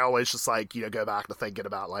feel like I always just, like, you know, go back to thinking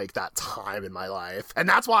about, like, that time in my life. And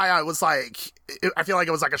that's why I was, like, I feel like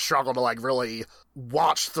it was, like, a struggle to, like, really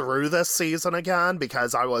watch through this season again,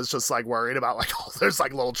 because I was just, like, worried about, like, all those,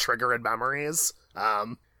 like, little triggering memories.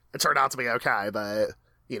 It turned out to be okay, but,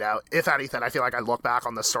 you know, if anything, I feel like I look back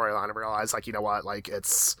on this storyline and realize, like, you know what, like,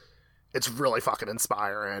 it's really fucking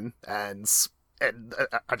inspiring, and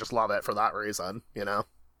I just love it for that reason, you know?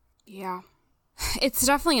 Yeah. It's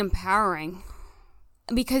definitely empowering,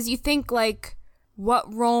 because you think, like,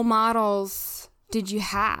 what role models did you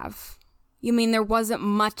have? You mean there wasn't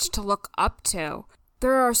much to look up to.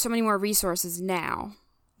 There are so many more resources now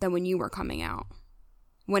than when you were coming out,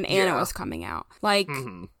 when Anna was coming out. Like,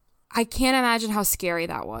 I can't imagine how scary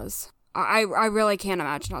that was. I really can't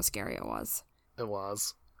imagine how scary it was. It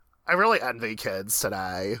was. I really envy kids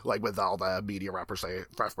today, like, with all the media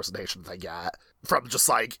representation they get from just,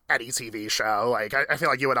 like, any TV show. Like, I feel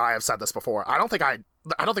like you and I have said this before. I don't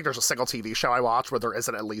think there's a single TV show I watch where there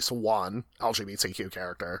isn't at least one LGBTQ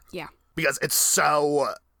character. Yeah. Because it's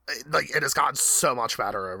so, like, it has gotten so much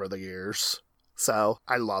better over the years. So,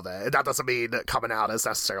 I love it. That doesn't mean coming out is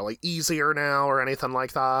necessarily easier now or anything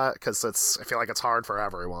like that, because I feel like it's hard for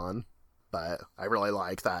everyone. But I really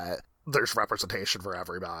like that there's representation for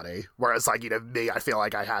everybody. Whereas, like, you know, me, I feel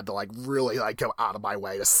like I had to, like, really, like, go out of my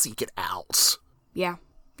way to seek it out. Yeah.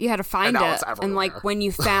 You had to find it. And, like, when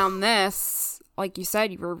you found this, like you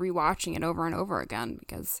said, you were rewatching it over and over again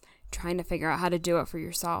because trying to figure out how to do it for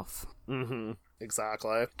yourself.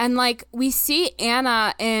 Exactly. And, like, we see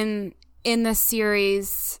Anna in this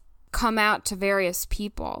series come out to various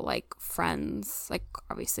people, like friends. Like,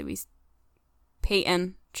 obviously,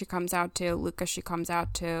 Peyton, she comes out to. Lucas, she comes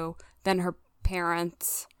out to. Then her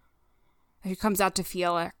parents. He comes out to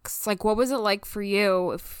Felix. Like, what was it like for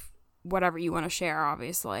you, if whatever you want to share,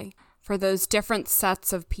 obviously, for those different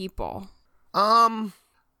sets of people?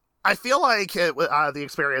 I feel like the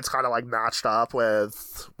experience kind of like matched up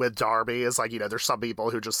with Darby. Is like, you know, there's some people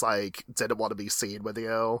who just like didn't want to be seen with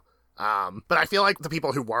you. But I feel like the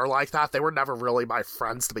people who were like that, they were never really my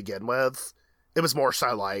friends to begin with. It was more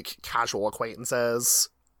so like casual acquaintances,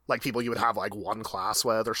 like people you would have like one class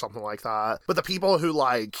with or something like that. But the people who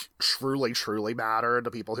like truly, truly mattered,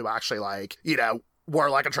 the people who actually like, you know, were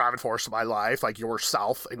like a driving force in my life, like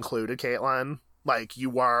yourself included, Caitlin, like you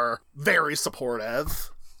were very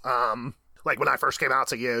supportive. Like when I first came out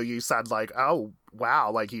to you, you said like, oh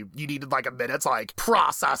wow, like you needed like a minute to like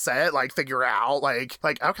process it, like figure out like,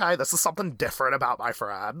 okay, this is something different about my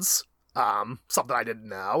friends. Something I didn't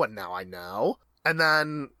know, and now I know. And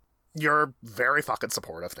then you're very fucking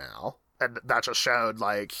supportive now. And that just showed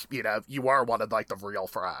like, you know, you are one of like the real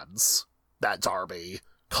friends that Darby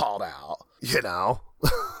called out, you know?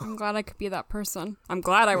 I'm glad I could be that person. I'm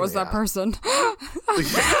glad I was that person.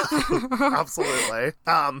 Yeah, absolutely.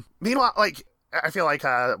 Meanwhile, like, I feel like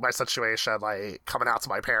my situation, like, coming out to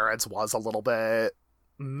my parents was a little bit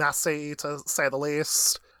messy, to say the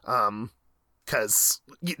least. Because,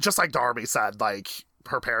 just like Darby said, like,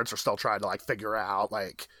 her parents are still trying to, like, figure out,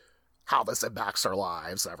 like, how this impacts their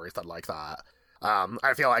lives and everything like that.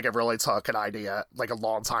 I feel like it really took a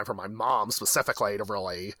long time for my mom specifically to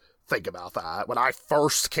really think about that. When I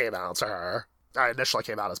first came out to her, I initially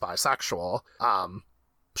came out as bisexual.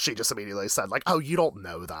 She just immediately said, like, oh, you don't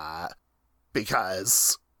know that.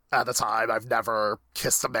 Because at the time, I've never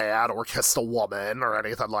kissed a man or kissed a woman or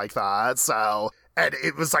anything like that. So, and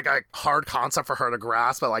it was like a hard concept for her to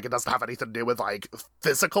grasp, but like it doesn't have anything to do with like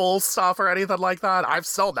physical stuff or anything like that. I've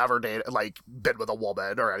still never been with a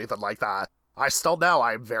woman or anything like that. I still know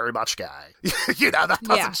I'm very much gay. You know, that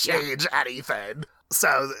doesn't change anything.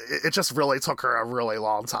 So it just really took her a really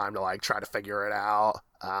long time to like try to figure it out.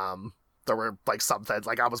 There were like some things,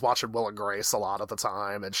 like I was watching Will and Grace a lot at the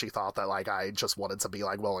time, and she thought that like I just wanted to be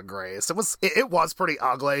like Will and Grace. It was pretty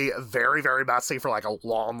ugly, very, very messy for like a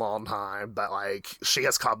long, long time, but like she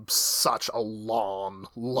has come such a long,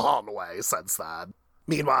 long way since then.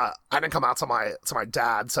 Meanwhile, I didn't come out to my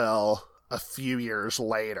dad till a few years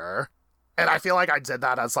later. And I feel like I did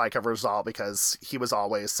that as like a result because he was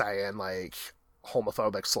always saying like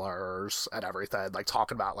homophobic slurs and everything, like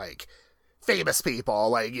talking about like famous people,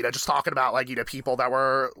 like, you know, just talking about like, you know, people that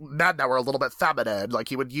were men that were a little bit feminine. Like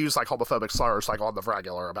he would use like homophobic slurs like on the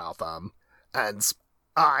regular about them. And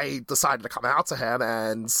I decided to come out to him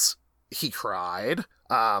and he cried.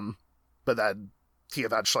 But then he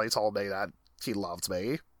eventually told me that he loved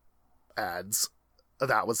me. And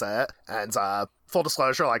that was it. And full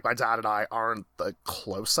disclosure, like my dad and I aren't the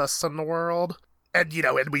closest in the world. And, you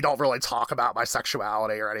know, and we don't really talk about my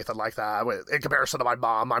sexuality or anything like that. In comparison to my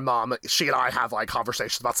mom, she and I have, like,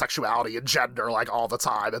 conversations about sexuality and gender, like, all the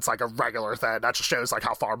time. It's, like, a regular thing. That just shows, like,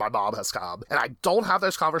 how far my mom has come. And I don't have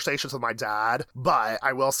those conversations with my dad, but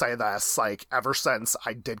I will say this, like, ever since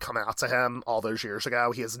I did come out to him all those years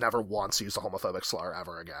ago, he has never once used a homophobic slur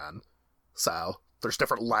ever again. So, there's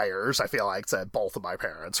different layers, I feel like, to both of my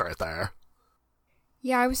parents right there.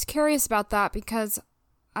 Yeah, I was curious about that because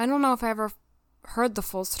I don't know if I ever heard the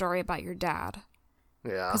full story about your dad.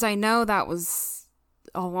 Yeah. Because I know that was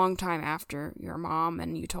a long time after your mom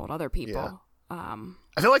and you told other people. Yeah.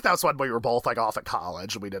 I feel like that's when we were both like off at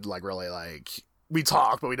college and we didn't like really like, we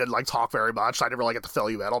talked, but we didn't like talk very much. I didn't really get to fill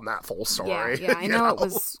you in on that full story. Yeah, I know it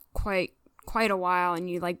was quite a while and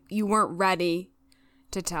you weren't ready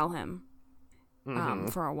to tell him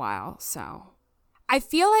for a while. So I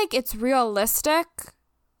feel like it's realistic,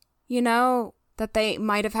 you know, that they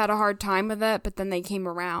might have had a hard time with it, but then they came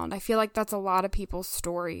around. I feel like that's a lot of people's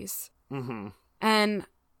stories. Mm-hmm. And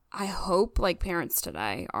I hope, like, parents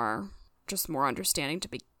today are just more understanding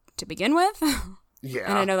to begin with. Yeah.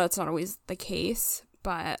 And I know that's not always the case,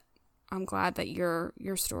 but I'm glad that your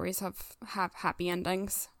stories have happy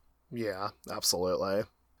endings. Yeah, absolutely.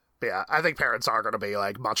 But yeah, I think parents are going to be,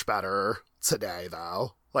 like, much better today,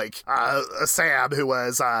 though. Like, Sam, who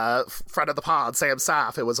was friend of the pod, Sam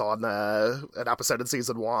Saff, who was on an episode in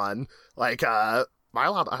season 1, like, am I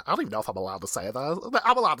allowed? I don't even know if I'm allowed to say that. But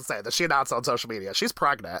I'm allowed to say that. She announced on social media she's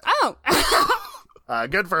pregnant. Oh!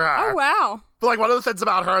 Good for her. Oh, wow. But, like, one of the things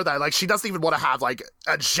about her that, like, she doesn't even want to have, like,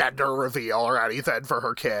 a gender reveal or anything for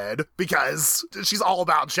her kid because she's all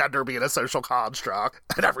about gender being a social construct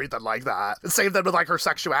and everything like that. And same thing with, like, her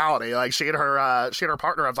sexuality. Like, she and her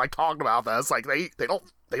partner have, like, talked about this. Like, they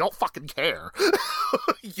don't fucking care.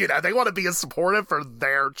 You know, they want to be as supportive for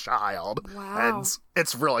their child. Wow. And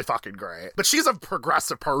it's really fucking great. But she's a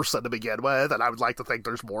progressive person to begin with, and I would like to think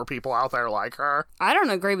there's more people out there like her. I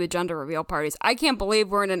don't agree with gender reveal parties. I can't believe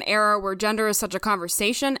we're in an era where gender is such a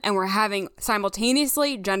conversation and we're having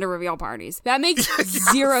simultaneously gender reveal parties. That makes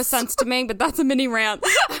zero sense to me, but that's a mini rant.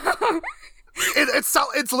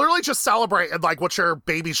 It's literally just celebrating, like, what your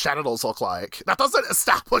baby's genitals look like. That doesn't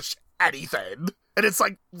establish anything. And it's,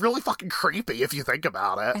 like, really fucking creepy if you think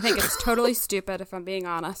about it. I think it's totally stupid, if I'm being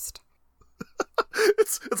honest.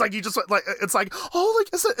 It's like you just, like, it's like, oh,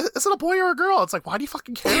 like, is it a boy or a girl? It's like, why do you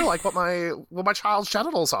fucking care, like, what my child's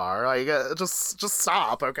genitals are? Like, just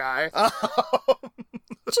stop, okay?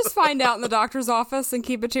 Just find out in the doctor's office and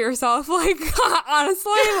keep it to yourself. Like,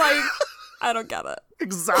 honestly, like, I don't get it.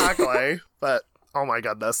 Exactly. But, oh my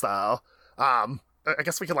goodness, though. I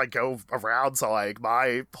guess we can, like, go around to, like,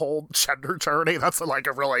 my whole gender journey. That's, like,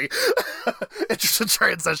 a really interesting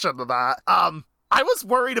transition to that. I was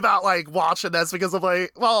worried about, like, watching this because of,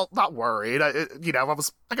 like, well, not worried. I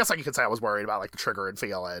guess you could say I was worried about, like, the triggering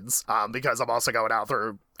feelings. Because I'm also going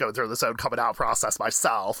through this own coming out process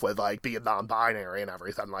myself with, like, being non-binary and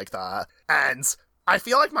everything like that. And I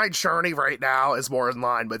feel like my journey right now is more in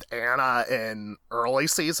line with Anna in early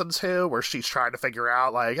season 2, where she's trying to figure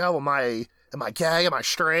out, like, oh, am I gay? Am I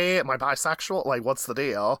straight? Am I bisexual? Like, what's the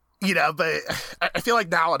deal? You know, but I feel like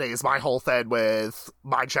nowadays my whole thing with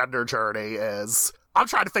my gender journey is I'm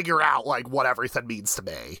trying to figure out, like, what everything means to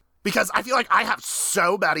me. Because I feel like I have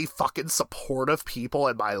so many fucking supportive people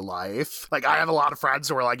in my life. Like, I have a lot of friends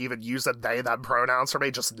who are, like, even using they, them pronouns for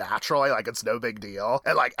me just naturally. Like, it's no big deal.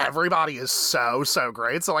 And, like, everybody is so, so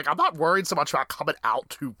great. So, like, I'm not worried so much about coming out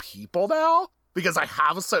to people now, because I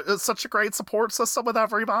have such a great support system with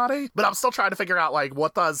everybody. But I'm still trying to figure out, like,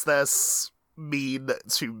 what does this mean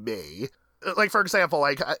to me? Like, for example,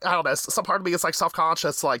 like, I don't know, some part of me is, like,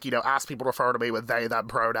 self-conscious to, like, you know, ask people to refer to me with they, them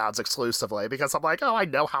pronouns exclusively, because I'm like, oh, I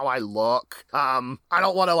know how I look. I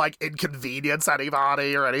don't want to, like, inconvenience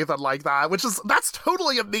anybody or anything like that, that's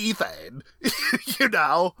totally a me thing, you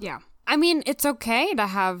know? Yeah. I mean, it's okay to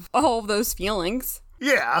have all of those feelings.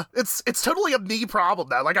 Yeah, it's totally a me problem,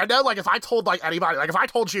 though. Like, I know, like, if I told, like, anybody, like, if I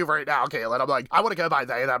told you right now, Caitlin, I'm like, I want to go by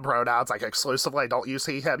they, them pronouns, like, exclusively, don't use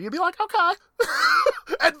he, him, you'd be like, okay.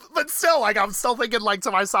 But still, like, I'm still thinking, like, to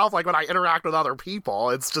myself, like, when I interact with other people,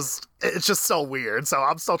 it's just so weird. So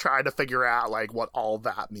I'm still trying to figure out, like, what all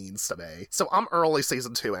that means to me. So I'm early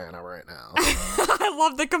season 2 Anna right now. I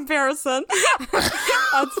love the comparison.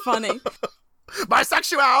 That's funny. My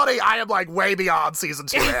sexuality, I am, like, way beyond season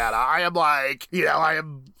 2 Anna. I am, like, you know, I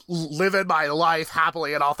am living my life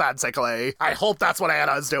happily and authentically. I hope that's what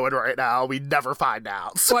Anna is doing right now. We never find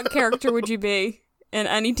out. What character would you be in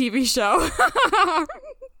any TV show?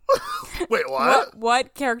 Wait, what?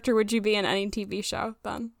 What character would you be in any TV show,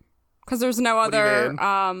 then? Because there's no other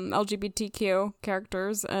LGBTQ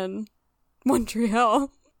characters in One Tree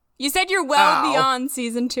Hill. You said you're well beyond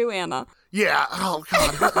season 2, Anna. Yeah. Oh,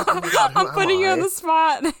 God. Oh, God, I'm putting you on the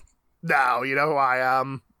spot. No, you know who I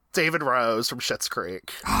am? David Rose from Schitt's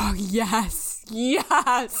Creek. Oh, yes.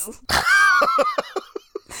 Yes.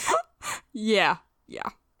 Yeah.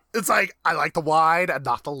 It's like, I like the wine and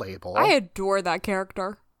not the label. I adore that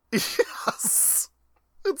character. Yes.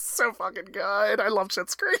 It's so fucking good. I love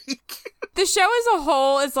Schitt's Creek. The show as a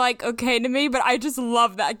whole is, like, okay to me, but I just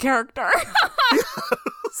love that character.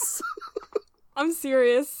 Yes. I'm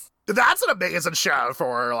serious. That's an amazing show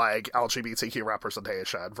for, like, LGBTQ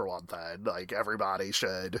representation, for one thing. Like, everybody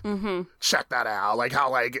should check that out. Like, how,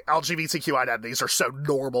 like, LGBTQ identities are so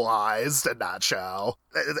normalized in that show.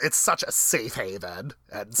 It's such a safe haven.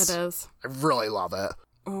 And it is. I really love it.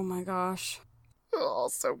 Oh, my gosh. Oh,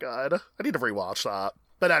 so good. I need to rewatch that.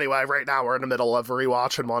 But anyway, right now we're in the middle of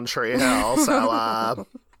rewatching One Tree Hill, so,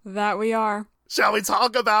 That we are. Shall we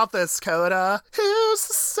talk about this, Coda? Who's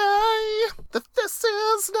to say that this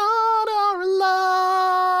is not our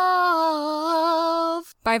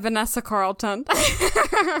love? By Vanessa Carlton.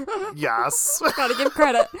 Yes. Gotta give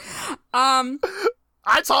credit.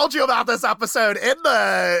 I told you about this episode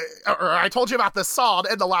I told you about this song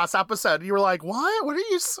in the last episode, and you were like, what? What are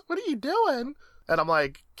you doing? And I'm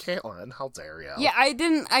like, Caitlin, how dare you? Yeah,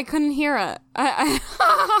 I couldn't hear it.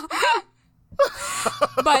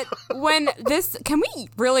 But when can we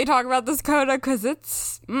really talk about this, Coda?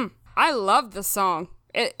 Because I love the song.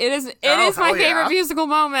 It is my favorite musical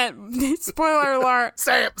moment. Spoiler alert.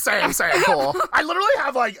 Same, cool. I literally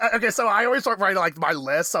have like, okay, so I always start writing like my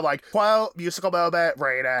list. I'm like, quote, musical moment,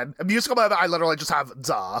 rated. A musical moment, I literally just have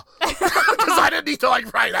duh. Because I didn't need to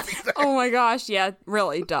like write anything. Oh my gosh, yeah,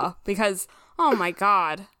 really, duh. Because, oh my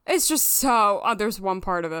god. It's just so, there's one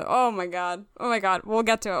part of it. Oh my god. We'll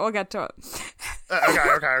get to it.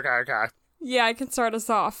 Okay. Yeah, I can start us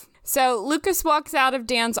off. So, Lucas walks out of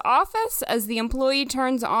Dan's office as the employee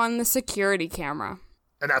turns on the security camera.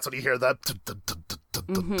 And that's when you hear the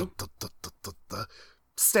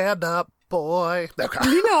stand up, boy. Okay.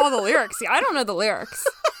 You know all the lyrics. See, I don't know the lyrics.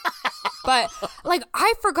 But, like,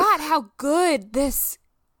 I forgot how good this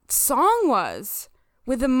song was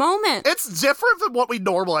with the moment. It's different than what we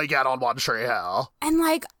normally get on One Tree Hill. And,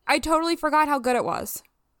 like, I totally forgot how good it was.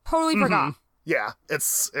 Totally forgot. Yeah,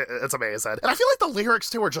 it's amazing. And I feel like the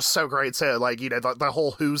lyrics, too, are just so great, too. Like, you know, the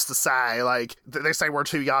whole who's to say, like, they say we're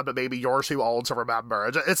too young, but maybe you're too old to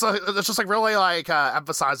remember. It's just, like, really, like,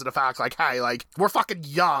 emphasizing the fact, like, hey, like, we're fucking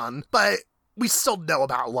young, but we still know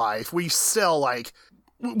about life. We still, like,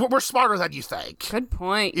 we're smarter than you think. Good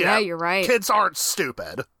point. Yeah, you're right. Kids aren't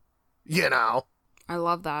stupid, you know? I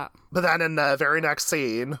love that. But then in the very next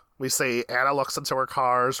scene, we see Anna looks into her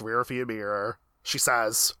car's rearview mirror. She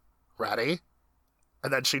says, ready?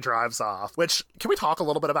 And then she drives off, which, can we talk a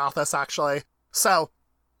little bit about this, actually? So,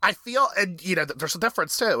 I feel, and, you know, there's a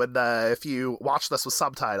difference, too, and if you watch this with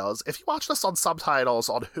subtitles. If you watch this on subtitles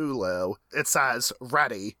on Hulu, it says,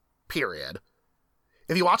 ready, period.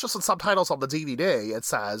 If you watch this with subtitles on the DVD, it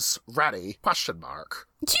says, ready, question mark.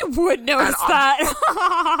 You would notice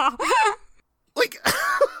that. Like...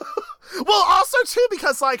 Well, also, too,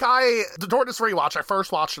 because, like, during this rewatch, I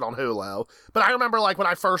first watched it on Hulu, but I remember, like, when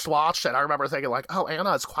I first watched it, I remember thinking, like, oh,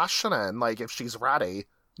 Anna is questioning, like, if she's ready,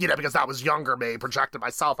 you know, because that was younger me, projected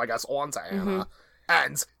myself, I guess, onto Anna,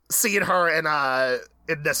 and seeing her in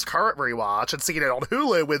this current rewatch, and seeing it on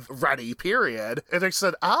Hulu with ready, period, and they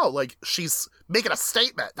said, oh, like, she's making a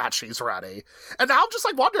statement that she's ready, and now I'm just,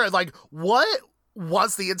 like, wondering, like, what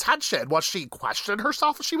was the intention? Was she questioning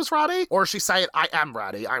herself if she was ready? Or is she saying, I am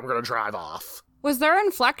ready, I'm gonna drive off? Was there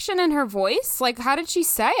inflection in her voice? Like, how did she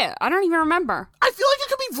say it? I don't even remember. I feel like it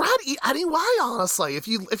could be ready any way, honestly. If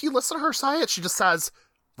you listen to her say it, she just says,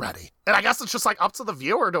 ready. And I guess it's just, like, up to the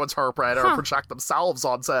viewer to interpret or project themselves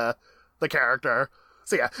onto the character.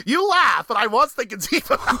 So yeah, you laugh, but I was thinking deep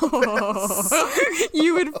about this.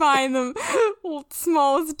 You would find the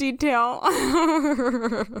smallest detail.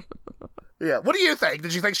 Yeah, what do you think?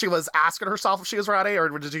 Did you think she was asking herself if she was ready, or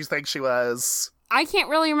did you think she was... I can't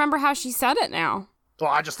really remember how she said it now. Well,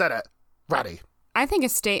 I just said it. Ready. I think a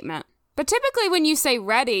statement. But typically when you say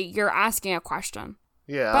ready, you're asking a question.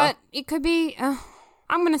 Yeah. But it could be...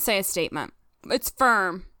 I'm going to say a statement. It's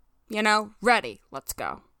firm. You know? Ready. Let's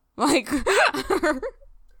go. Like...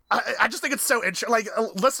 I just think it's so interesting. Like,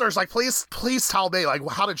 listeners, like, please tell me, like,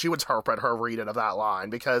 how did you interpret her reading of that line?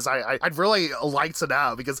 Because I'd really like to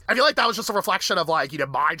know, because I feel like that was just a reflection of, like, you know,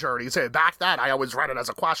 my journey, too. Back then, I always read it as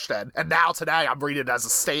a question, and now today, I'm reading it as a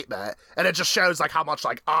statement, and it just shows, like, how much,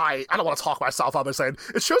 like, I don't want to talk myself up by saying,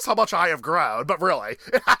 it shows how much I have grown, but really,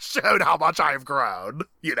 it has shown how much I have grown,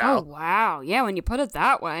 you know? Oh, wow. Yeah, when you put it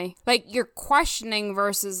that way. Like, you're questioning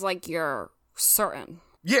versus, like, you're certain.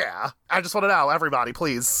 Yeah, I just want to know, everybody,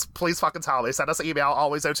 please fucking tell me. Send us an email,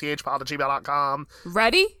 alwaysothpod@gmail.com.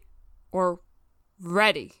 Ready or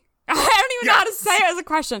ready? I don't even know how to say it as a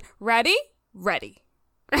question. Ready? Ready.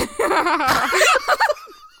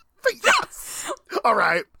 Yes! All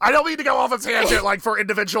right. I don't mean to go off a tangent, like, for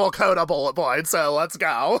individual Coda bullet points, so let's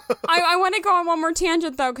go. I want to go on one more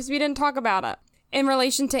tangent, though, because we didn't talk about it in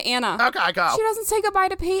relation to Anna. Okay, go. She doesn't say goodbye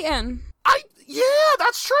to Peyton. Yeah,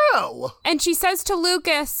 that's true. And she says to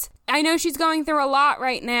Lucas, I know she's going through a lot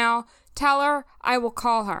right now. Tell her I will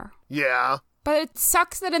call her. Yeah. But it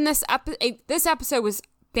sucks that in this episode was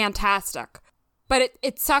fantastic. But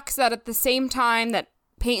it sucks that at the same time that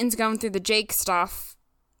Peyton's going through the Jake stuff,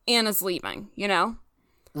 Anna's leaving, you know?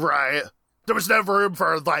 Right. There was no room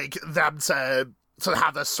for, like, them to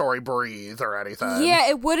have this story breathe or anything. Yeah,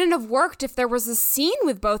 it wouldn't have worked if there was a scene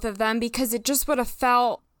with both of them, because it just would have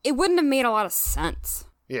felt... It wouldn't have made a lot of sense.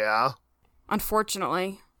 Yeah.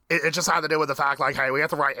 Unfortunately. It just had to do with the fact, like, hey, we have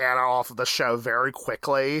to write Anna off of the show very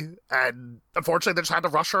quickly, and unfortunately they just had to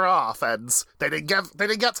rush her off, and they didn't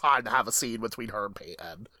get time to have a scene between her and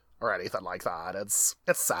Peyton or anything like that. It's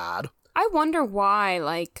sad. I wonder why,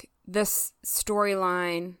 like, this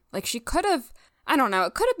storyline, like, she could have, I don't know,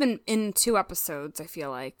 it could have been in 2 episodes, I feel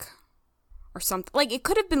like, or something. Like, it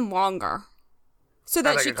could have been longer. So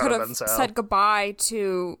that she could have said goodbye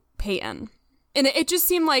to Peyton. And it just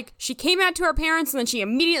seemed like she came out to her parents and then she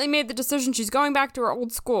immediately made the decision she's going back to her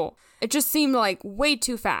old school. It just seemed like way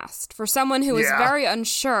too fast for someone who was very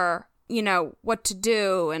unsure, you know, what to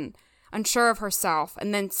do and unsure of herself.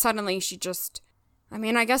 And then suddenly she just, I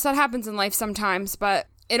mean, I guess that happens in life sometimes, but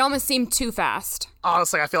it almost seemed too fast.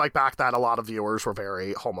 Honestly, I feel like back then a lot of viewers were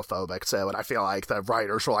very homophobic too, and I feel like the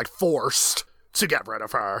writers were like forced to get rid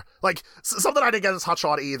of her. Like something I didn't get to touch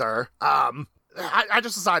on either. I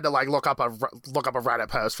just decided to like look up a Reddit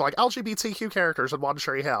post for like LGBTQ characters in One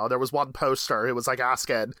Tree Hill. There was one poster who was like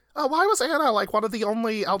asking, "Oh, why was Anna like one of the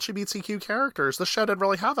only LGBTQ characters? The show didn't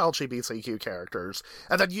really have LGBTQ characters."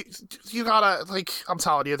 And then you gotta like, I'm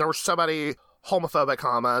telling you, there were so many homophobic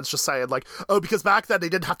comments just saying like, "Oh, because back then they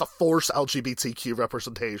didn't have to force LGBTQ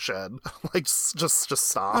representation." Like, just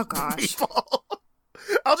stop. Oh gosh. People.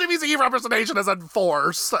 LGBT representation is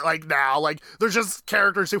enforced, like, now. Like, there's just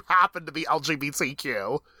characters who happen to be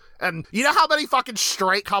LGBTQ. And you know how many fucking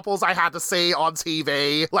straight couples I had to see on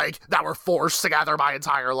TV, like, that were forced together my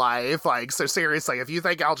entire life? Like, so seriously, if you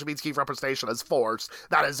think LGBTQ representation is forced,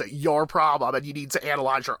 that is your problem, and you need to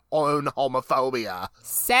analyze your own homophobia.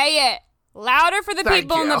 Say it louder for the Thank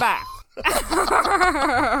people you. in the back.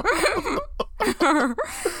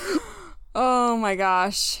 Oh my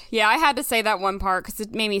gosh. Yeah, I had to say that one part because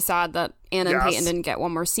it made me sad that Anna and Peyton didn't get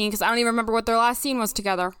one more scene because I don't even remember what their last scene was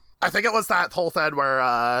together. I think it was that whole thing where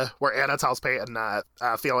Anna tells Peyton that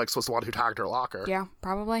Felix was the one who tagged her locker. Yeah,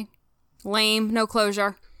 probably. Lame. No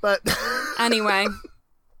closure. But anyway.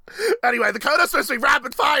 Anyway, the coda's supposed to be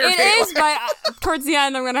rapid fire. It is, but towards the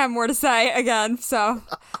end I'm going to have more to say again, so.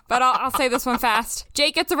 But I'll say this one fast.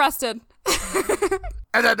 Jake gets arrested.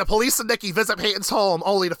 And then the police and Nikki visit Peyton's home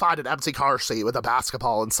only to find an empty car seat with a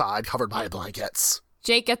basketball inside covered by blankets.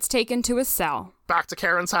 Jake gets taken to his cell. Back to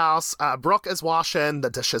Karen's house, Brooke is washing the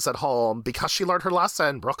dishes at home. Because she learned her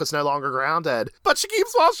lesson, Brooke is no longer grounded. But she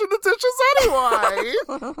keeps washing the dishes anyway!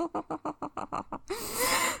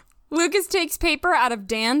 Lucas takes paper out of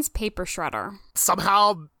Dan's paper shredder.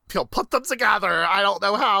 Somehow he'll put them together. I don't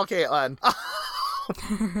know how, Caitlin.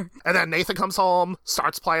 And then Nathan comes home,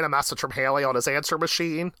 starts playing a message from Haley on his answer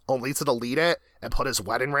machine, only to delete it and put his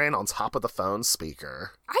wedding ring on top of the phone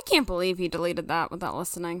speaker. I can't believe he deleted that without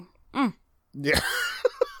listening. Yeah.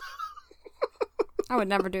 I would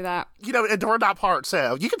never do that. You know, and during that part,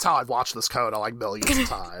 too, you can tell I've watched this coda like millions of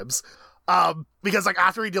times. Because, like,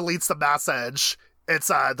 after he deletes the message, it's,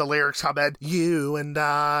 the lyrics come in, "You and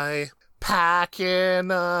I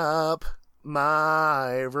packing up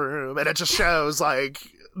my room," and it just shows like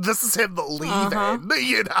this is him leaving,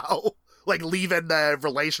 you know, like leaving the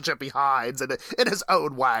relationship behind in his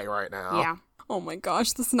own way right now. Yeah. Oh my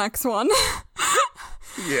gosh, this next one.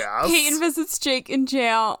 Yes. Peyton visits Jake in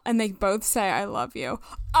jail, and they both say, "I love you."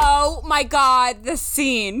 Oh my god, this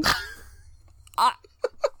scene.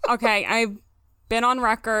 Okay, I've been on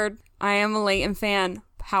record. I am a Leighton fan.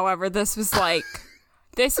 However, this was like.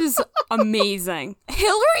 This is amazing.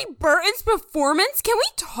 Hillary Burton's performance? Can we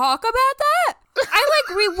talk about that? I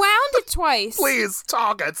like rewound it twice. Please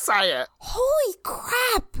talk it, say it. Holy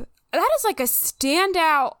crap. That is like a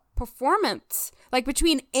standout performance. Like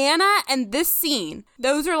between Anna and this scene,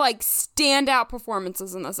 those are like standout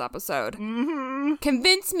performances in this episode. Mm-hmm.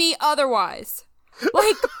 Convince me otherwise.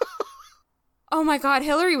 Like, oh my god,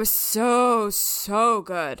 Hillary was so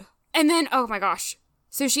good. And then, oh my gosh.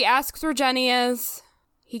 So she asks where Jenny is.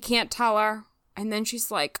 He can't tell her. And then she's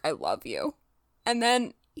like, "I love you." And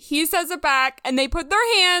then he says it back, and they put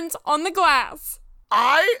their hands on the glass.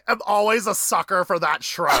 I am always a sucker for that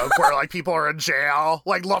trope where, like, people are in jail.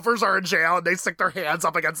 Like, lovers are in jail, and they stick their hands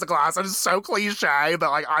up against the glass. And it's so cliche, but,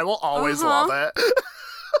 like, I will always love it.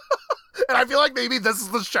 And I feel like maybe this is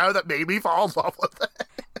the show that made me fall in love with it.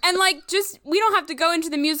 And, like, just, we don't have to go into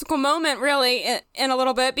the musical moment, really, in a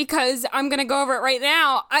little bit, because I'm going to go over it right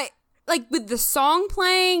now. Like, with the song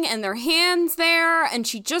playing and their hands there, and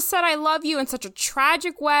she just said, "I love you," in such a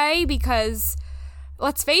tragic way, because,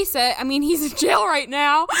 let's face it, I mean, he's in jail right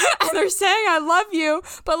now, and they're saying, "I love you,"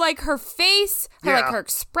 but, like, her face, her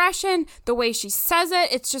expression, the way she says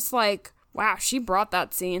it, it's just like, wow, she brought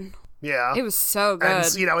that scene. Yeah. It was so good.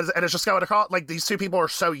 And, you know, and it's just going across, like, these two people are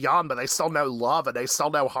so young, but they still know love, and they still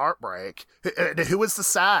know heartbreak. And who is to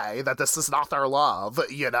say that this is not their love,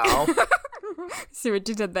 you know? See what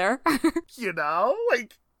you did there? You know?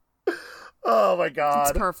 Like, oh my god.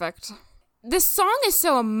 It's perfect. This song is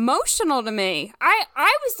so emotional to me. I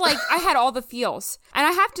was like, I had all the feels. And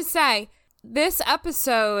I have to say, this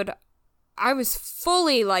episode, I was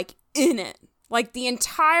fully, like, in it. Like, the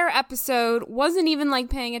entire episode, wasn't even, like,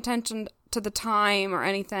 paying attention to the time or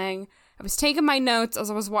anything. I was taking my notes as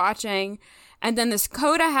I was watching. And then this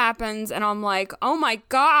coda happens, and I'm like, oh my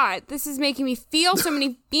God, this is making me feel so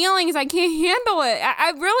many feelings. I can't handle it.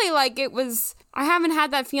 I really, like, it was, I haven't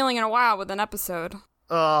had that feeling in a while with an episode.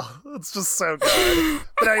 Oh, it's just so good.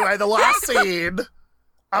 But anyway, the last scene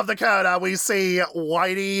of the coda, we see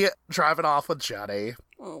Whitey driving off with Jenny.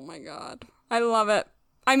 Oh my God. I love it.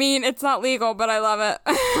 I mean, it's not legal, but I love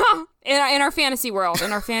it. in our fantasy world,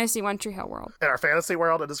 in our fantasy One Tree Hill world. In our fantasy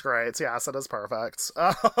world, it is great. Yes, it is perfect.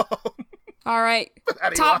 All right.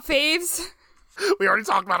 Anyway, top faves. We already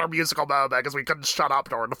talked about our musical moment because we couldn't shut up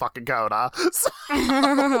during the fucking coda. So,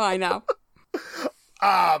 I know.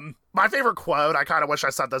 my favorite quote, I kind of wish I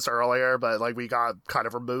said this earlier, but like we got kind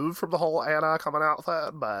of removed from the whole Anna coming out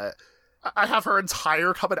thing, but I have her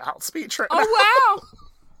entire coming out speech right now. Oh, wow.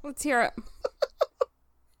 Let's hear it.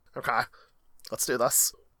 Okay, let's do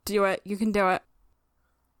this. Do it. You can do it.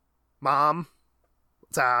 Mom,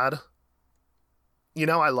 Dad, you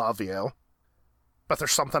know I love you, but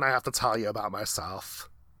there's something I have to tell you about myself.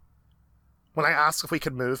 When I asked if we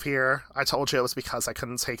could move here, I told you it was because I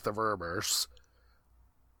couldn't take the rumors.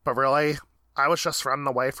 But really, I was just running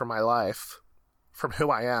away from my life, from who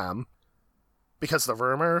I am. Because the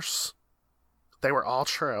rumors, they were all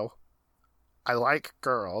true. I like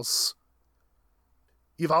girls.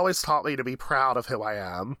 You've always taught me to be proud of who I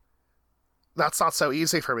am. That's not so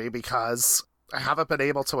easy for me because I haven't been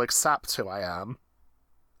able to accept who I am.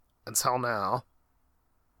 Until now.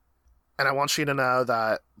 And I want you to know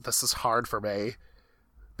that this is hard for me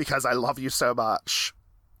because I love you so much.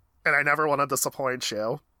 And I never want to disappoint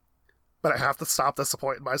you. But I have to stop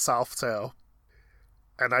disappointing myself too.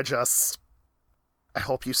 And I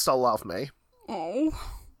hope you still love me. Oh.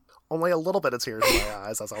 Only a little bit of tears in my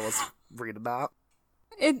eyes as I was reading that.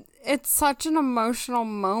 It's such an emotional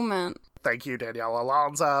moment. Thank you, Danielle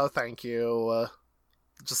Alonso. Thank you.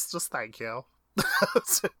 Just thank you.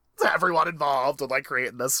 to everyone involved with like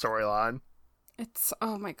creating this storyline. It's,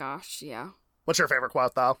 oh my gosh, yeah. What's your favorite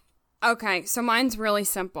quote though? Okay, so mine's really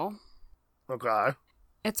simple. Okay.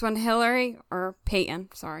 It's when when Peyton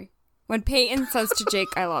says to Jake,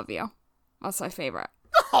 I love you. That's my favorite.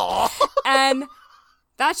 Aww. And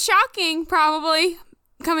that's shocking, probably,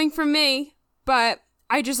 coming from me, but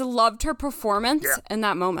I just loved her performance in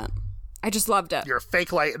that moment. I just loved it. You're a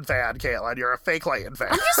fake Leighton fan, Caitlin. You're a fake Leighton fan.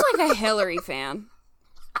 I'm just like a Hillary fan.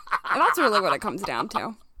 And that's really what it comes down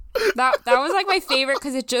to. That was like my favorite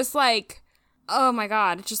because it just like, oh my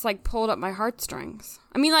God, it just like pulled up my heartstrings.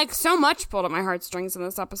 I mean, like so much pulled up my heartstrings in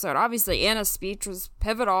this episode. Obviously, Anna's speech was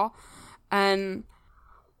pivotal. And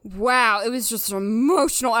wow, it was just an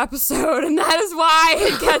emotional episode. And that is why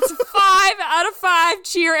it gets 5 out of 5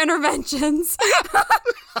 cheer interventions.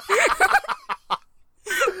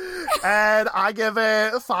 And I give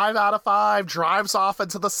it 5 out of 5 drives off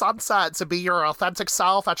into the sunset to be your authentic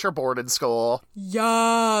self at your boarding school.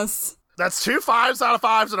 Yes. That's 2 5s out of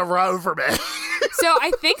 5s in a row for me. So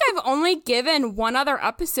I think I've only given one other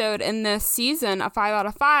episode in this season a 5 out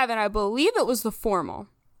of 5, and I believe it was The Formal.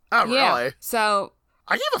 Oh, Yeah. really? So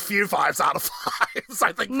I gave a few 5s out of 5s,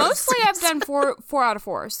 I think. mostly I've done 4 out of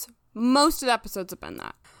 4s. Most of the episodes have been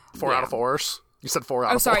that. 4 out of 4s? You said 4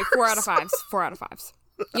 out of 4s. Oh, sorry, 4 out of 5s. 4 out of 5s.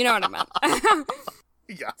 You know what I meant.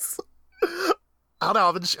 Yes. I don't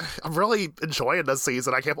know, I'm really enjoying this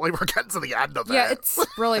season. I can't believe we're getting to the end of it. Yeah, it's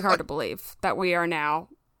really hard to believe that we are now.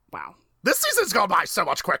 Wow. This season's gone by so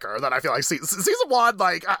much quicker than I feel like season 1,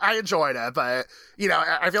 like, I enjoyed it, but, you know,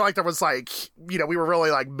 I feel like there was, like, you know, we were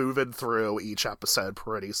really, like, moving through each episode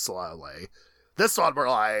pretty slowly. This one, we're,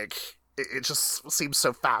 like, it just seems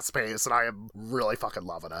so fast-paced, and I am really fucking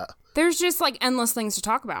loving it. There's just, like, endless things to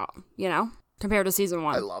talk about, you know, compared to season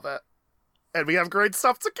 1. I love it. And we have great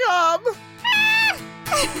stuff to come!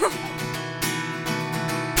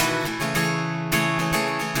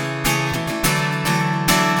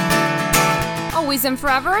 Always and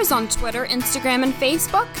Forever is on Twitter, Instagram, and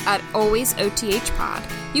Facebook at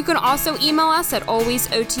AlwaysOTHPod. You can also email us at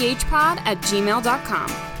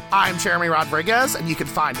alwaysothpod@gmail.com. I'm Jeremy Rodriguez, and you can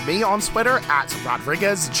find me on Twitter at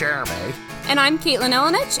RodriguezJeremy. And I'm Caitlin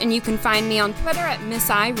Elenich, and you can find me on Twitter at Miss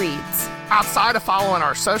I Reads. Outside of following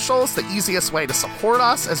our socials, the easiest way to support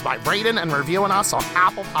us is by rating and reviewing us on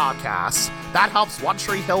Apple Podcasts. That helps One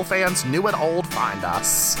Tree Hill fans new and old find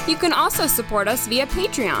us. You can also support us via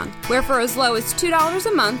Patreon, where for as low as $2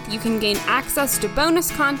 a month, you can gain access to bonus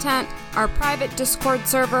content, our private Discord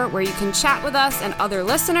server where you can chat with us and other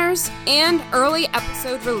listeners, and early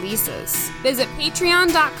episode releases. Visit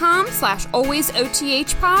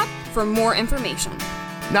patreon.com/alwaysothpod for more information.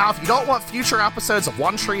 Now, if you don't want future episodes of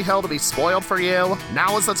One Tree Hill to be spoiled for you,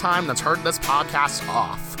 now is the time to turn this podcast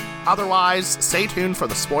off. Otherwise, stay tuned for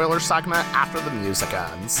the spoiler segment after the music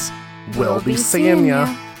ends. We'll be seeing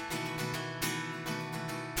ya.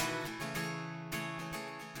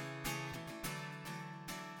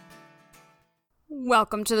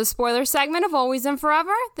 Welcome to the spoiler segment of Always and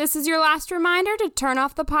Forever. This is your last reminder to turn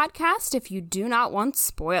off the podcast if you do not want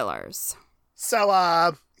spoilers. So,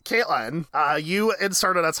 Caitlin, you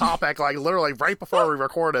inserted a topic, like, literally right before we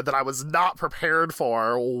recorded that I was not prepared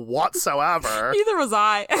for whatsoever. Neither was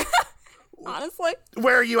I. Honestly.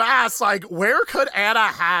 Where you asked, like, where could Anna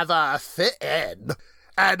have fit in?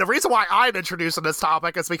 And the reason why I'm introducing this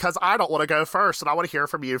topic is because I don't want to go first, and I want to hear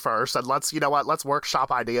from you first. And let's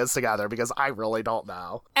workshop ideas together, because I really don't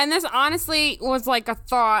know. And this honestly was like a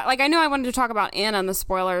thought. Like, I knew I wanted to talk about Anna and the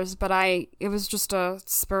spoilers, but it was just a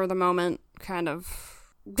spur of the moment kind of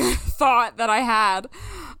thought that I had.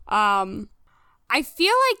 I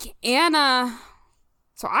feel like Anna...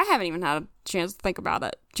 So I haven't even had a chance to think about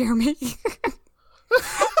it, Jeremy.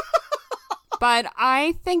 But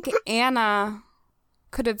I think Anna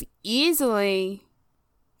could have easily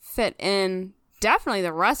fit in definitely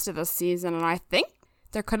the rest of the season, and I think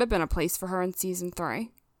there could have been a place for her in season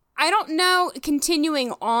 3. I don't know,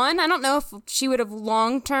 continuing on, I don't know if she would have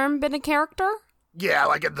long-term been a character. Yeah,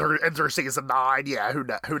 like enter season 9, yeah, who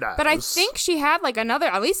knows? But I think she had like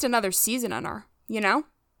at least another season in her,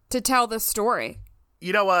 to tell this story.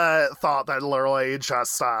 You know what thought that literally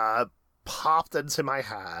just popped into my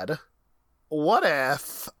head? What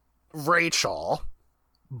if Rachel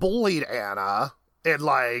bullied Anna in,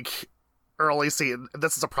 like, early season?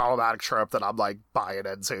 This is a problematic trope that I'm, like, buying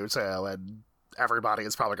into, too, and everybody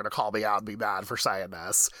is probably going to call me out and be mad for saying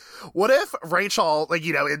this. What if Rachel, like,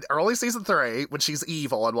 in early season 3, when she's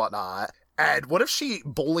evil and whatnot, and what if she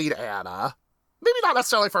bullied Anna? Maybe not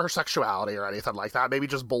necessarily for her sexuality or anything like that. Maybe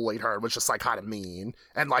just bullied her and was just, like, kind of mean.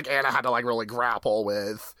 And, like, Anna had to, like, really grapple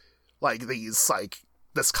with, like,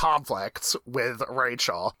 this conflict with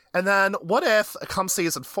Rachel. And then what if, come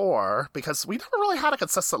season 4, because we never really had a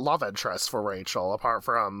consistent love interest for Rachel, apart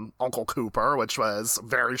from Uncle Cooper, which was a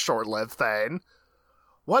very short-lived thing.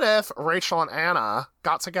 What if Rachel and Anna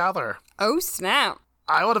got together? Oh, snap.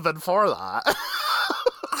 I would have been for that.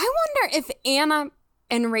 I wonder if Anna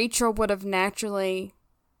and Rachel would have naturally...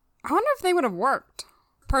 I wonder if they would have worked,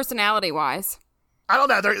 personality-wise. I don't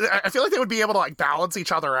know. I feel like they would be able to, like, balance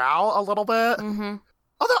each other out a little bit. Mm-hmm.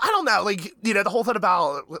 Although, I don't know, like, the whole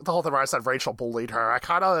thing where I said Rachel bullied her, I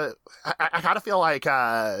kind of feel like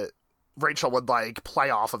Rachel would, like, play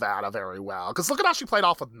off of Anna very well. Because look at how she played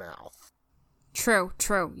off with Mouth. True.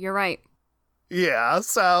 You're right. Yeah,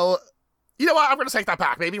 so, you know what, I'm going to take that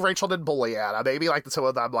back. Maybe Rachel didn't bully Anna. Maybe, like, the two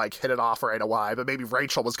of them, like, hit it off right away. But maybe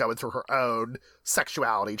Rachel was going through her own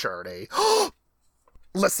sexuality journey.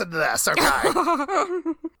 Listen to this,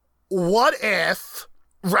 okay? What if...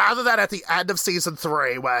 rather than at the end of season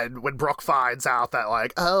 3, when Brooke finds out that,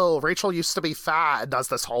 like, oh, Rachel used to be fat and does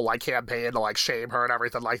this whole, like, campaign to, like, shame her and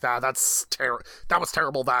everything like that. That was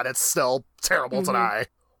terrible then. It's still terrible today.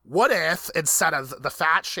 What if, instead of the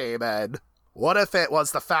fat shaming, what if it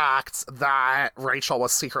was the fact that Rachel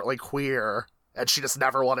was secretly queer and she just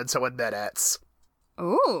never wanted to admit it?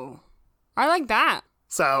 Ooh, I like that.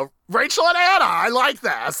 So, Rachel and Anna, I like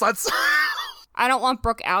this. I don't want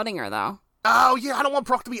Brooke outing her, though. Oh, yeah, I don't want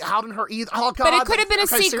Brooke to be out in her either. Oh, God. But it could have been a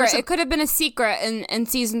secret. Seriously? It could have been a secret in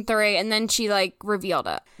season 3, and then she, like, revealed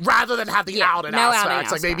it. Rather than have the outing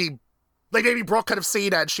aspect. Outing like, maybe Brooke could have seen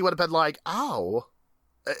it, and she would have been like, oh.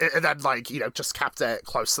 And then, like, just kept it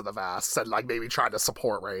close to the vest, and, like, maybe tried to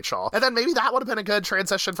support Rachel. And then maybe that would have been a good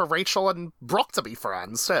transition for Rachel and Brooke to be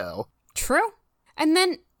friends, too. True. And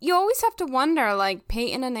then you always have to wonder, like,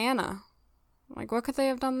 Peyton and Anna. Like, what could they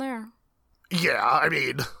have done there? Yeah, I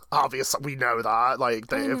mean, obviously, we know that. Like,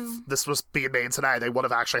 if this was being made today, they would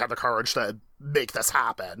have actually had the courage to make this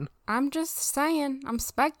happen. I'm just saying. I'm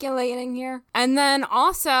speculating here. And then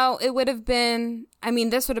also, it would have been... I mean,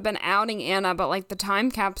 this would have been outing Anna, but, like, the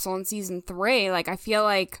time capsule in season 3, like, I feel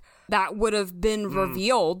like that would have been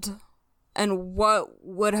revealed. And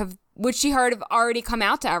would she have already come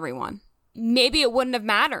out to everyone? Maybe it wouldn't have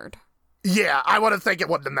mattered. Yeah, I wouldn't think it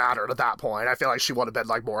wouldn't have mattered at that point. I feel like she would have been,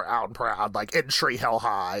 like, more out and proud, like, in Tree Hill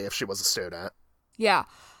High if she was a student. Yeah.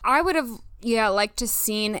 I would have, liked to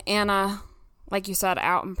seen Anna, like you said,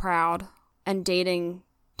 out and proud and dating,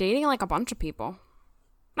 like, a bunch of people.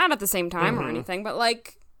 Not at the same time or anything, but,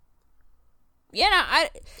 like, we could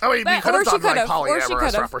have done, like,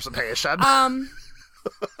 polyamorous representation.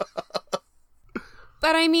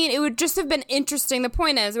 But, I mean, it would just have been interesting. The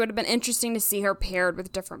point is, it would have been interesting to see her paired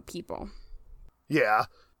with different people. Yeah.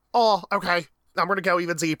 Oh, okay. I'm going to go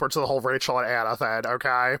even deeper to the whole Rachel and Anna thing,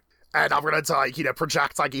 okay? And I'm going to, like,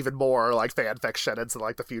 project, like, even more, like, fan fiction into,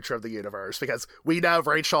 like, the future of the universe. Because we know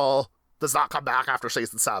Rachel does not come back after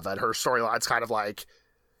season 7. Her storyline's kind of, like,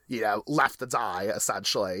 left to die,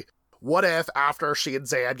 essentially. What if, after she and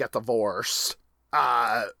Zan get divorced,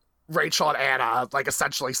 Rachel and Anna, like,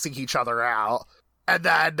 essentially seek each other out, and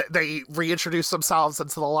then they reintroduce themselves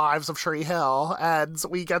into the lives of Tree Hill, and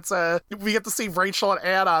we get to see Rachel and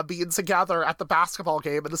Anna being together at the basketball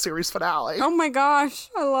game in the series finale. Oh my gosh,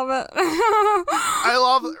 I love it. I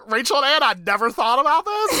love Rachel and Anna. I never thought about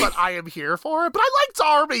this, but I am here for it. But I like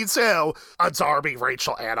Darby, too. A Darby,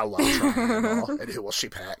 Rachel, Anna love triangle. And who will she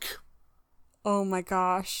pick? Oh my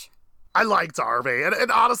gosh. I like Darby.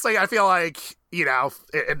 And honestly, I feel like, in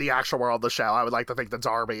the actual world of the show, I would like to think that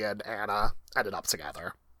Darby and Anna ended up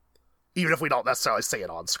together. Even if we don't necessarily see it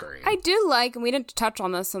on screen. I do like, and we didn't touch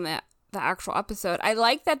on this in the actual episode, I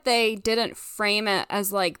like that they didn't frame it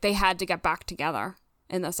as like they had to get back together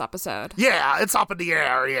in this episode. Yeah, it's up in the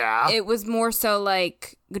air, yeah. It was more so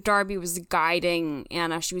like Darby was guiding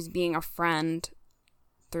Anna. She was being a friend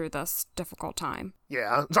through this difficult time.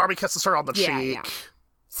 Yeah, Darby kisses her on the cheek. Yeah.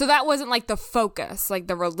 So that wasn't like the focus, like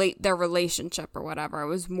their relationship or whatever. It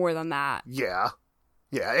was more than that. Yeah.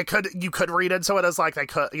 Yeah, you could read into it as like they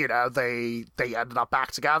could, they ended up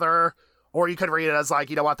back together, or you could read it as like,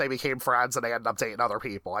 they became friends and they ended up dating other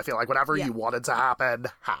people. I feel like whatever you wanted to happen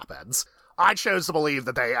happens. I chose to believe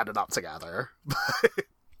that they ended up together.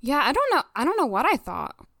 Yeah, I don't know what I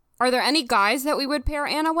thought. Are there any guys that we would pair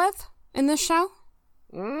Anna with in this show?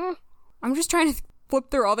 I'm just trying to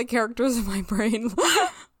flip through all the characters in my brain.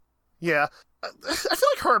 Yeah. I feel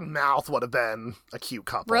like her and Mouth would have been a cute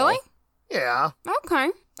couple. Really? Yeah. Okay.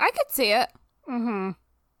 I could see it. Mm-hmm.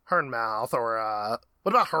 Her and Mouth, or,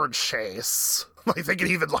 what about her and Chase? Like, thinking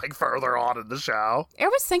even, like, further on in the show. I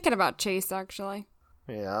was thinking about Chase, actually.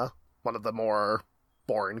 Yeah. One of the more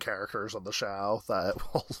boring characters on the show that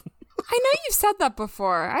will... I know you've said that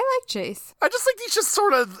before. I like Chase. I just think he's just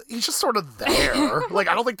sort of there. Like,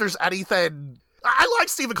 I don't think there's anything... I like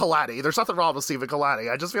Stephen Colletti. There's nothing wrong with Stephen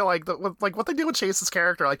Colletti. I just feel like what they do with Chase's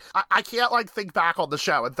character, like I can't like think back on the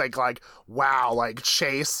show and think like, wow, like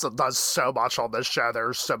Chase does so much on this show.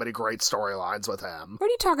 There's so many great storylines with him. What are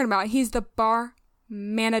you talking about? He's the bar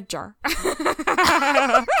manager.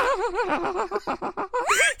 I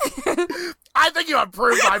think you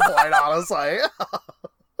improved my point, honestly.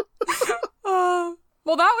 Well,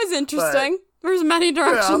 that was interesting. There's many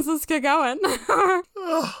directions this could go in.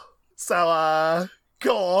 So,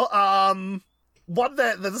 cool.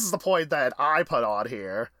 This is the point that I put on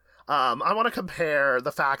here. I want to compare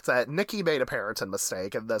the fact that Nikki made a parenting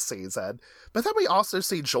mistake in this season, but then we also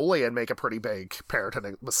see Julian make a pretty big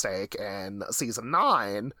parenting mistake in season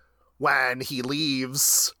 9 when he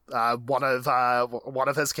leaves one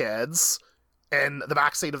of his kids in the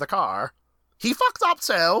backseat of the car. He fucked up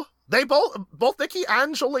too. They both Nikki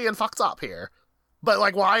and Julian fucked up here. But,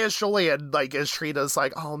 like, why is Julian, like, is treated as,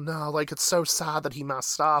 like, oh, no, like, it's so sad that he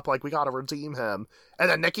messed up, like, we gotta redeem him. And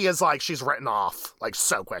then Nikki is, like, she's written off, like,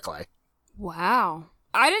 so quickly. Wow.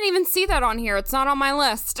 I didn't even see that on here. It's not on my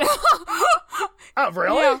list. Oh,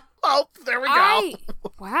 really? Yeah. Oh, there we go.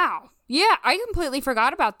 Wow. Yeah, I completely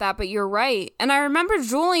forgot about that, but you're right. And I remember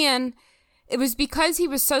Julian, it was because he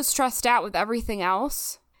was so stressed out with everything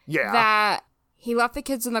else. Yeah. That he left the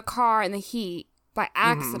kids in the car in the heat by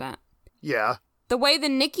accident. Yeah. The way the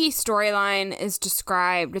Nikki storyline is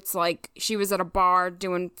described, it's like she was at a bar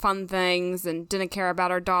doing fun things and didn't care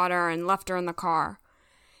about her daughter and left her in the car.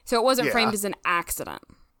 So it wasn't framed as an accident.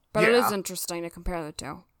 But it is interesting to compare the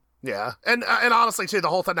two. Yeah. And honestly, too, the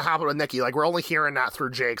whole thing that happened with Nikki, like, we're only hearing that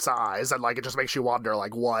through Jake's eyes, and, like, it just makes you wonder,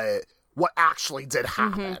 like, what actually did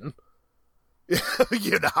happen?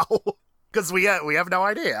 You know? Because we have no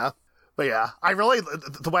idea. But yeah, I really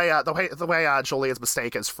the way Julian's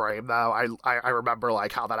mistake is framed though. I remember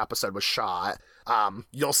like how that episode was shot.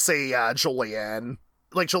 You'll see Julian's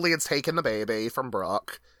taking the baby from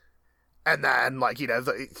Brooke, and then like you know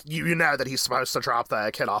that he's supposed to drop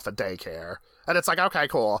the kid off at daycare, and it's like okay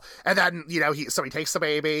cool, and then he takes the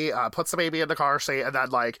baby, puts the baby in the car seat, and then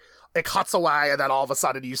like it cuts away, and then all of a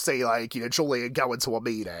sudden you see like Julian go into a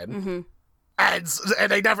meeting. Mm-hmm. And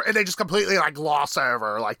they just completely like gloss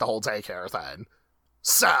over like the whole daycare thing.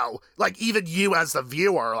 So like even you as the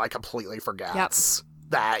viewer like completely forgets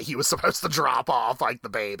that he was supposed to drop off like the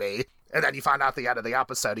baby, and then you find out at the end of the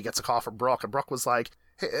episode he gets a call from Brooke, and Brooke was like,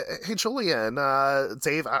 "Hey Julian,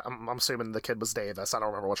 Dave." I'm assuming the kid was Davis. I don't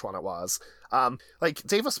remember which one it was. Like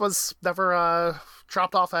Davis was never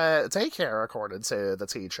dropped off at daycare according to the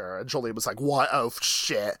teacher, and Julian was like, "What? Oh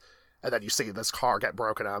shit." And then you see this car get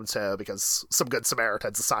broken into because some good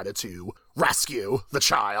Samaritans decided to rescue the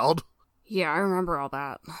child. Yeah, I remember all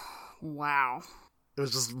that. Wow. It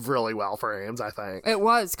was just really well framed, I think. It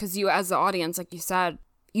was, because you, as the audience, like you said,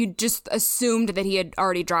 you just assumed that he had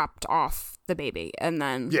already dropped off the baby, and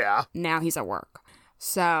then now he's at work.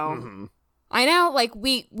 So, I know, like,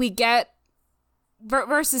 we get,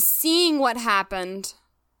 versus seeing what happened,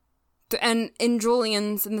 and in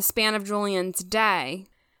the span of Julian's day,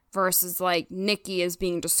 versus, like, Nikki is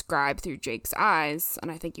being described through Jake's eyes, and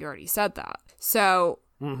I think you already said that. So,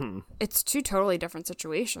 it's two totally different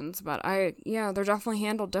situations, but they're definitely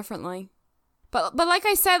handled differently. But like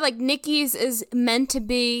I said, like, Nikki's is meant to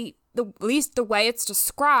be, at least the way it's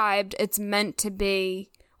described, it's meant to be,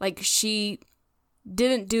 like, she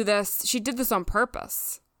didn't do this, she did this on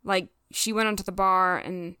purpose. Like, she went into the bar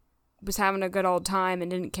and was having a good old time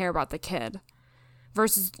and didn't care about the kid.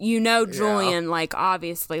 Versus, Julian, like,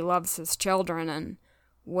 obviously loves his children and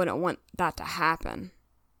wouldn't want that to happen.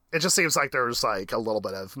 It just seems like there's, like, a little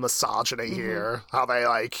bit of misogyny here. How they,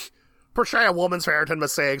 like, portray a woman's parenting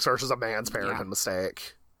mistakes versus a man's parenting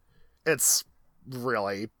mistake. It's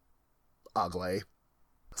really ugly.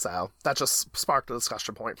 So that just sparked a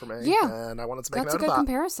discussion point for me. Yeah. And I wanted to make note of that. That's a good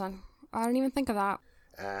comparison. I didn't even think of that.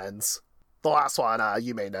 And the last one,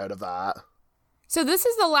 you made note of that. So this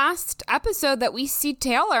is the last episode that we see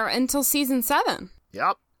Taylor until season 7.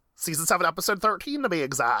 Yep. Season 7, episode 13 to be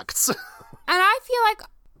exact. And I feel like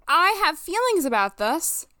I have feelings about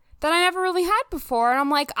this that I never really had before. And I'm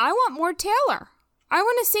like, I want more Taylor. I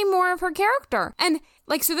want to see more of her character. And,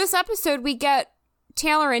 like, so this episode, we get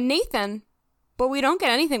Taylor and Nathan, but we don't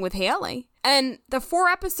get anything with Haley. And the 4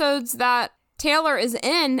 episodes that Taylor is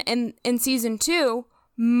in season 2,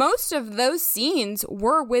 most of those scenes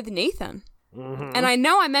were with Nathan. And I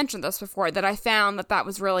know I mentioned this before, that I found that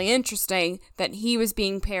was really interesting, that he was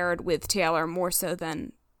being paired with Taylor more so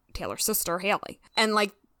than Taylor's sister, Haley. And,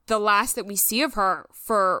 like, the last that we see of her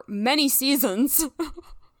for many seasons,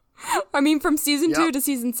 I mean, from season 2 to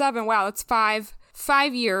season 7, wow, it's 5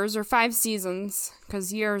 years or 5 seasons,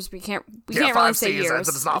 because years, we can't really say years.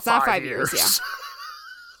 It's not 5 years.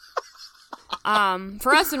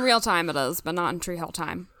 For us in real time it is, but not in Tree Hill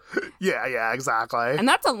time. Yeah, exactly. And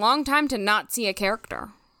that's a long time to not see a character.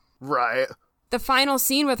 Right. The final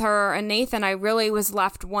scene with her and Nathan, I really was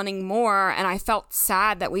left wanting more, and I felt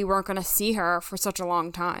sad that we weren't going to see her for such a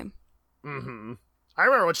long time. I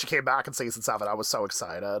remember when she came back in season 7, I was so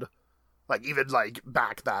excited. Like, even, like,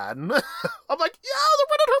 back then. I'm like, yeah, they're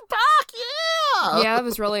bringing her back, yeah! Yeah, it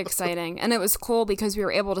was really exciting. And it was cool because we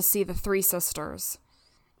were able to see the 3 sisters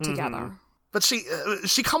together. But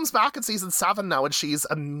she comes back in season 7 now, and she's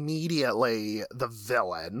immediately the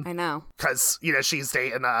villain. I know. Because, she's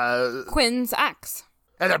dating Quinn's ex.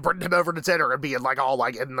 And then bringing him over to dinner and being, like, all,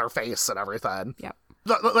 like, in their face and everything. Yep.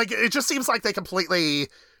 Like, it just seems like they completely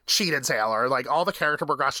cheated Taylor. Like, all the character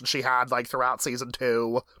progression she had, like, throughout season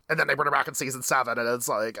 2, and then they bring her back in season 7, and it's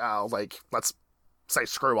like, oh, like, let's say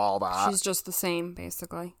screw all that. She's just the same,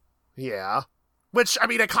 basically. Yeah. Which, I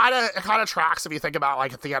mean, it kind of tracks if you think about,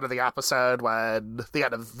 like, at the end of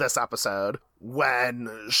this episode, when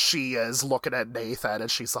she is looking at Nathan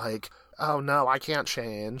and she's like, oh no, I can't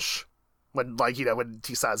change. When, like, when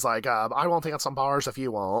he says, like, I won't dance on bars if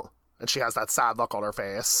you won't. And she has that sad look on her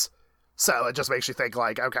face. So it just makes you think,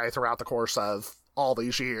 like, okay, throughout the course of all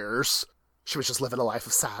these years, she was just living a life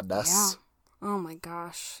of sadness. Yeah. Oh my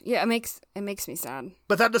gosh. Yeah, it makes me sad.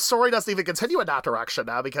 But then the story doesn't even continue in that direction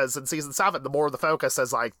now, because in season 7, the more the focus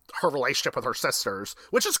is, like, her relationship with her sisters,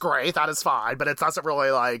 which is great, that is fine, but it doesn't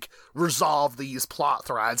really, like, resolve these plot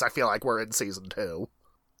threads I feel like we're in season 2.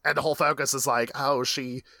 And the whole focus is like, oh,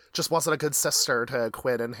 she just wasn't a good sister to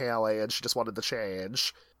Quinn and Haley, and she just wanted to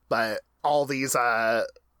change. But all these,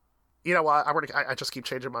 you know what, I just keep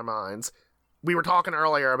changing my minds. We were talking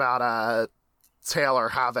earlier about, Taylor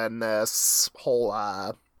having this whole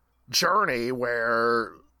journey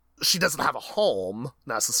where she doesn't have a home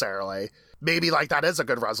necessarily. Maybe, like, that is a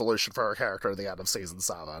good resolution for her character at the end of season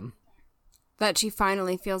 7. That she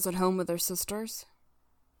finally feels at home with her sisters?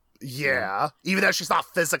 Yeah. Even though she's not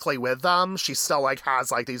physically with them, she still, like, has,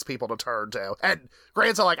 like, these people to turn to. And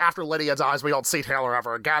granted, like, after Lydia dies, we don't see Taylor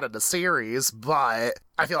ever again in the series, but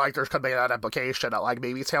I feel like there could be that implication that, like,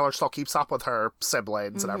 maybe Taylor still keeps up with her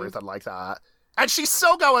siblings and everything like that. And she's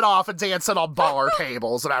still going off and dancing on bar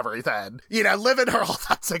tables and everything. Living her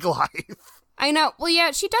authentic life. I know. Well,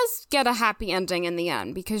 yeah, she does get a happy ending in the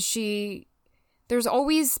end, because there's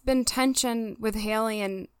always been tension with Haley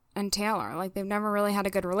and Taylor. Like, they've never really had a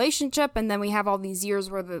good relationship, and then we have all these years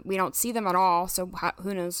where we don't see them at all, so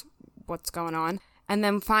who knows what's going on. And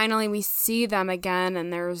then finally we see them again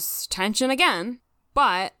and there's tension again,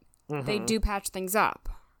 but they do patch things up.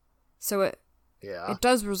 So it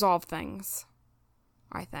does resolve things,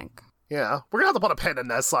 I think. Yeah, we're gonna have to put a pin in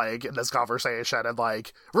this, like, in this conversation and,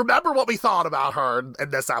 like, remember what we thought about her in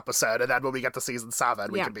this episode, and then when we get to season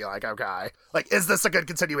 7, we can be like, okay, like, is this a good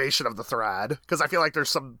continuation of the thread? Because I feel like there's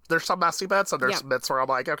some messy bits, and there's some bits where I'm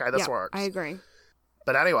like, okay, this works. I agree.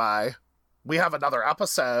 But anyway, we have another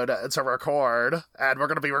episode to record, and we're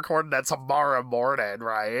gonna be recording it tomorrow morning,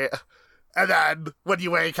 right? And then when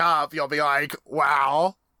you wake up, you'll be like,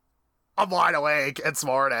 wow, I'm wide awake, it's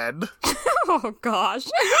morning. Oh, gosh.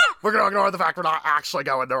 We're going to ignore the fact we're not actually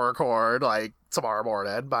going to record, like, tomorrow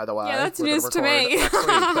morning, by the way. Yeah, that's news to me.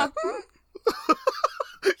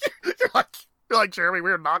 You're like, Jeremy,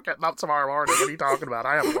 we're not getting up tomorrow morning. What are you talking about?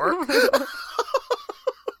 I have work.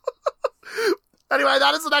 Anyway,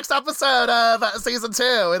 that is the next episode of season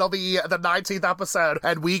 2. It'll be the 19th episode,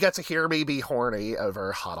 and we get to hear me be horny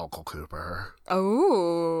over Hot Uncle Cooper.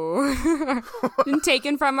 Oh. And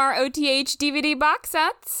taken from our OTH DVD box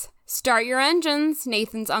sets. Start your engines.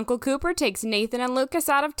 Nathan's Uncle Cooper takes Nathan and Lucas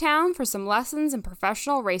out of town for some lessons in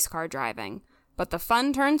professional race car driving. But the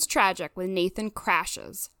fun turns tragic when Nathan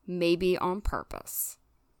crashes, maybe on purpose.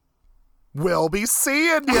 We'll be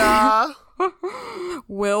seeing ya.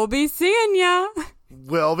 We'll be seeing ya.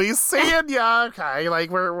 We'll be seeing ya. Okay, like,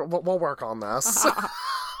 we'll work on this.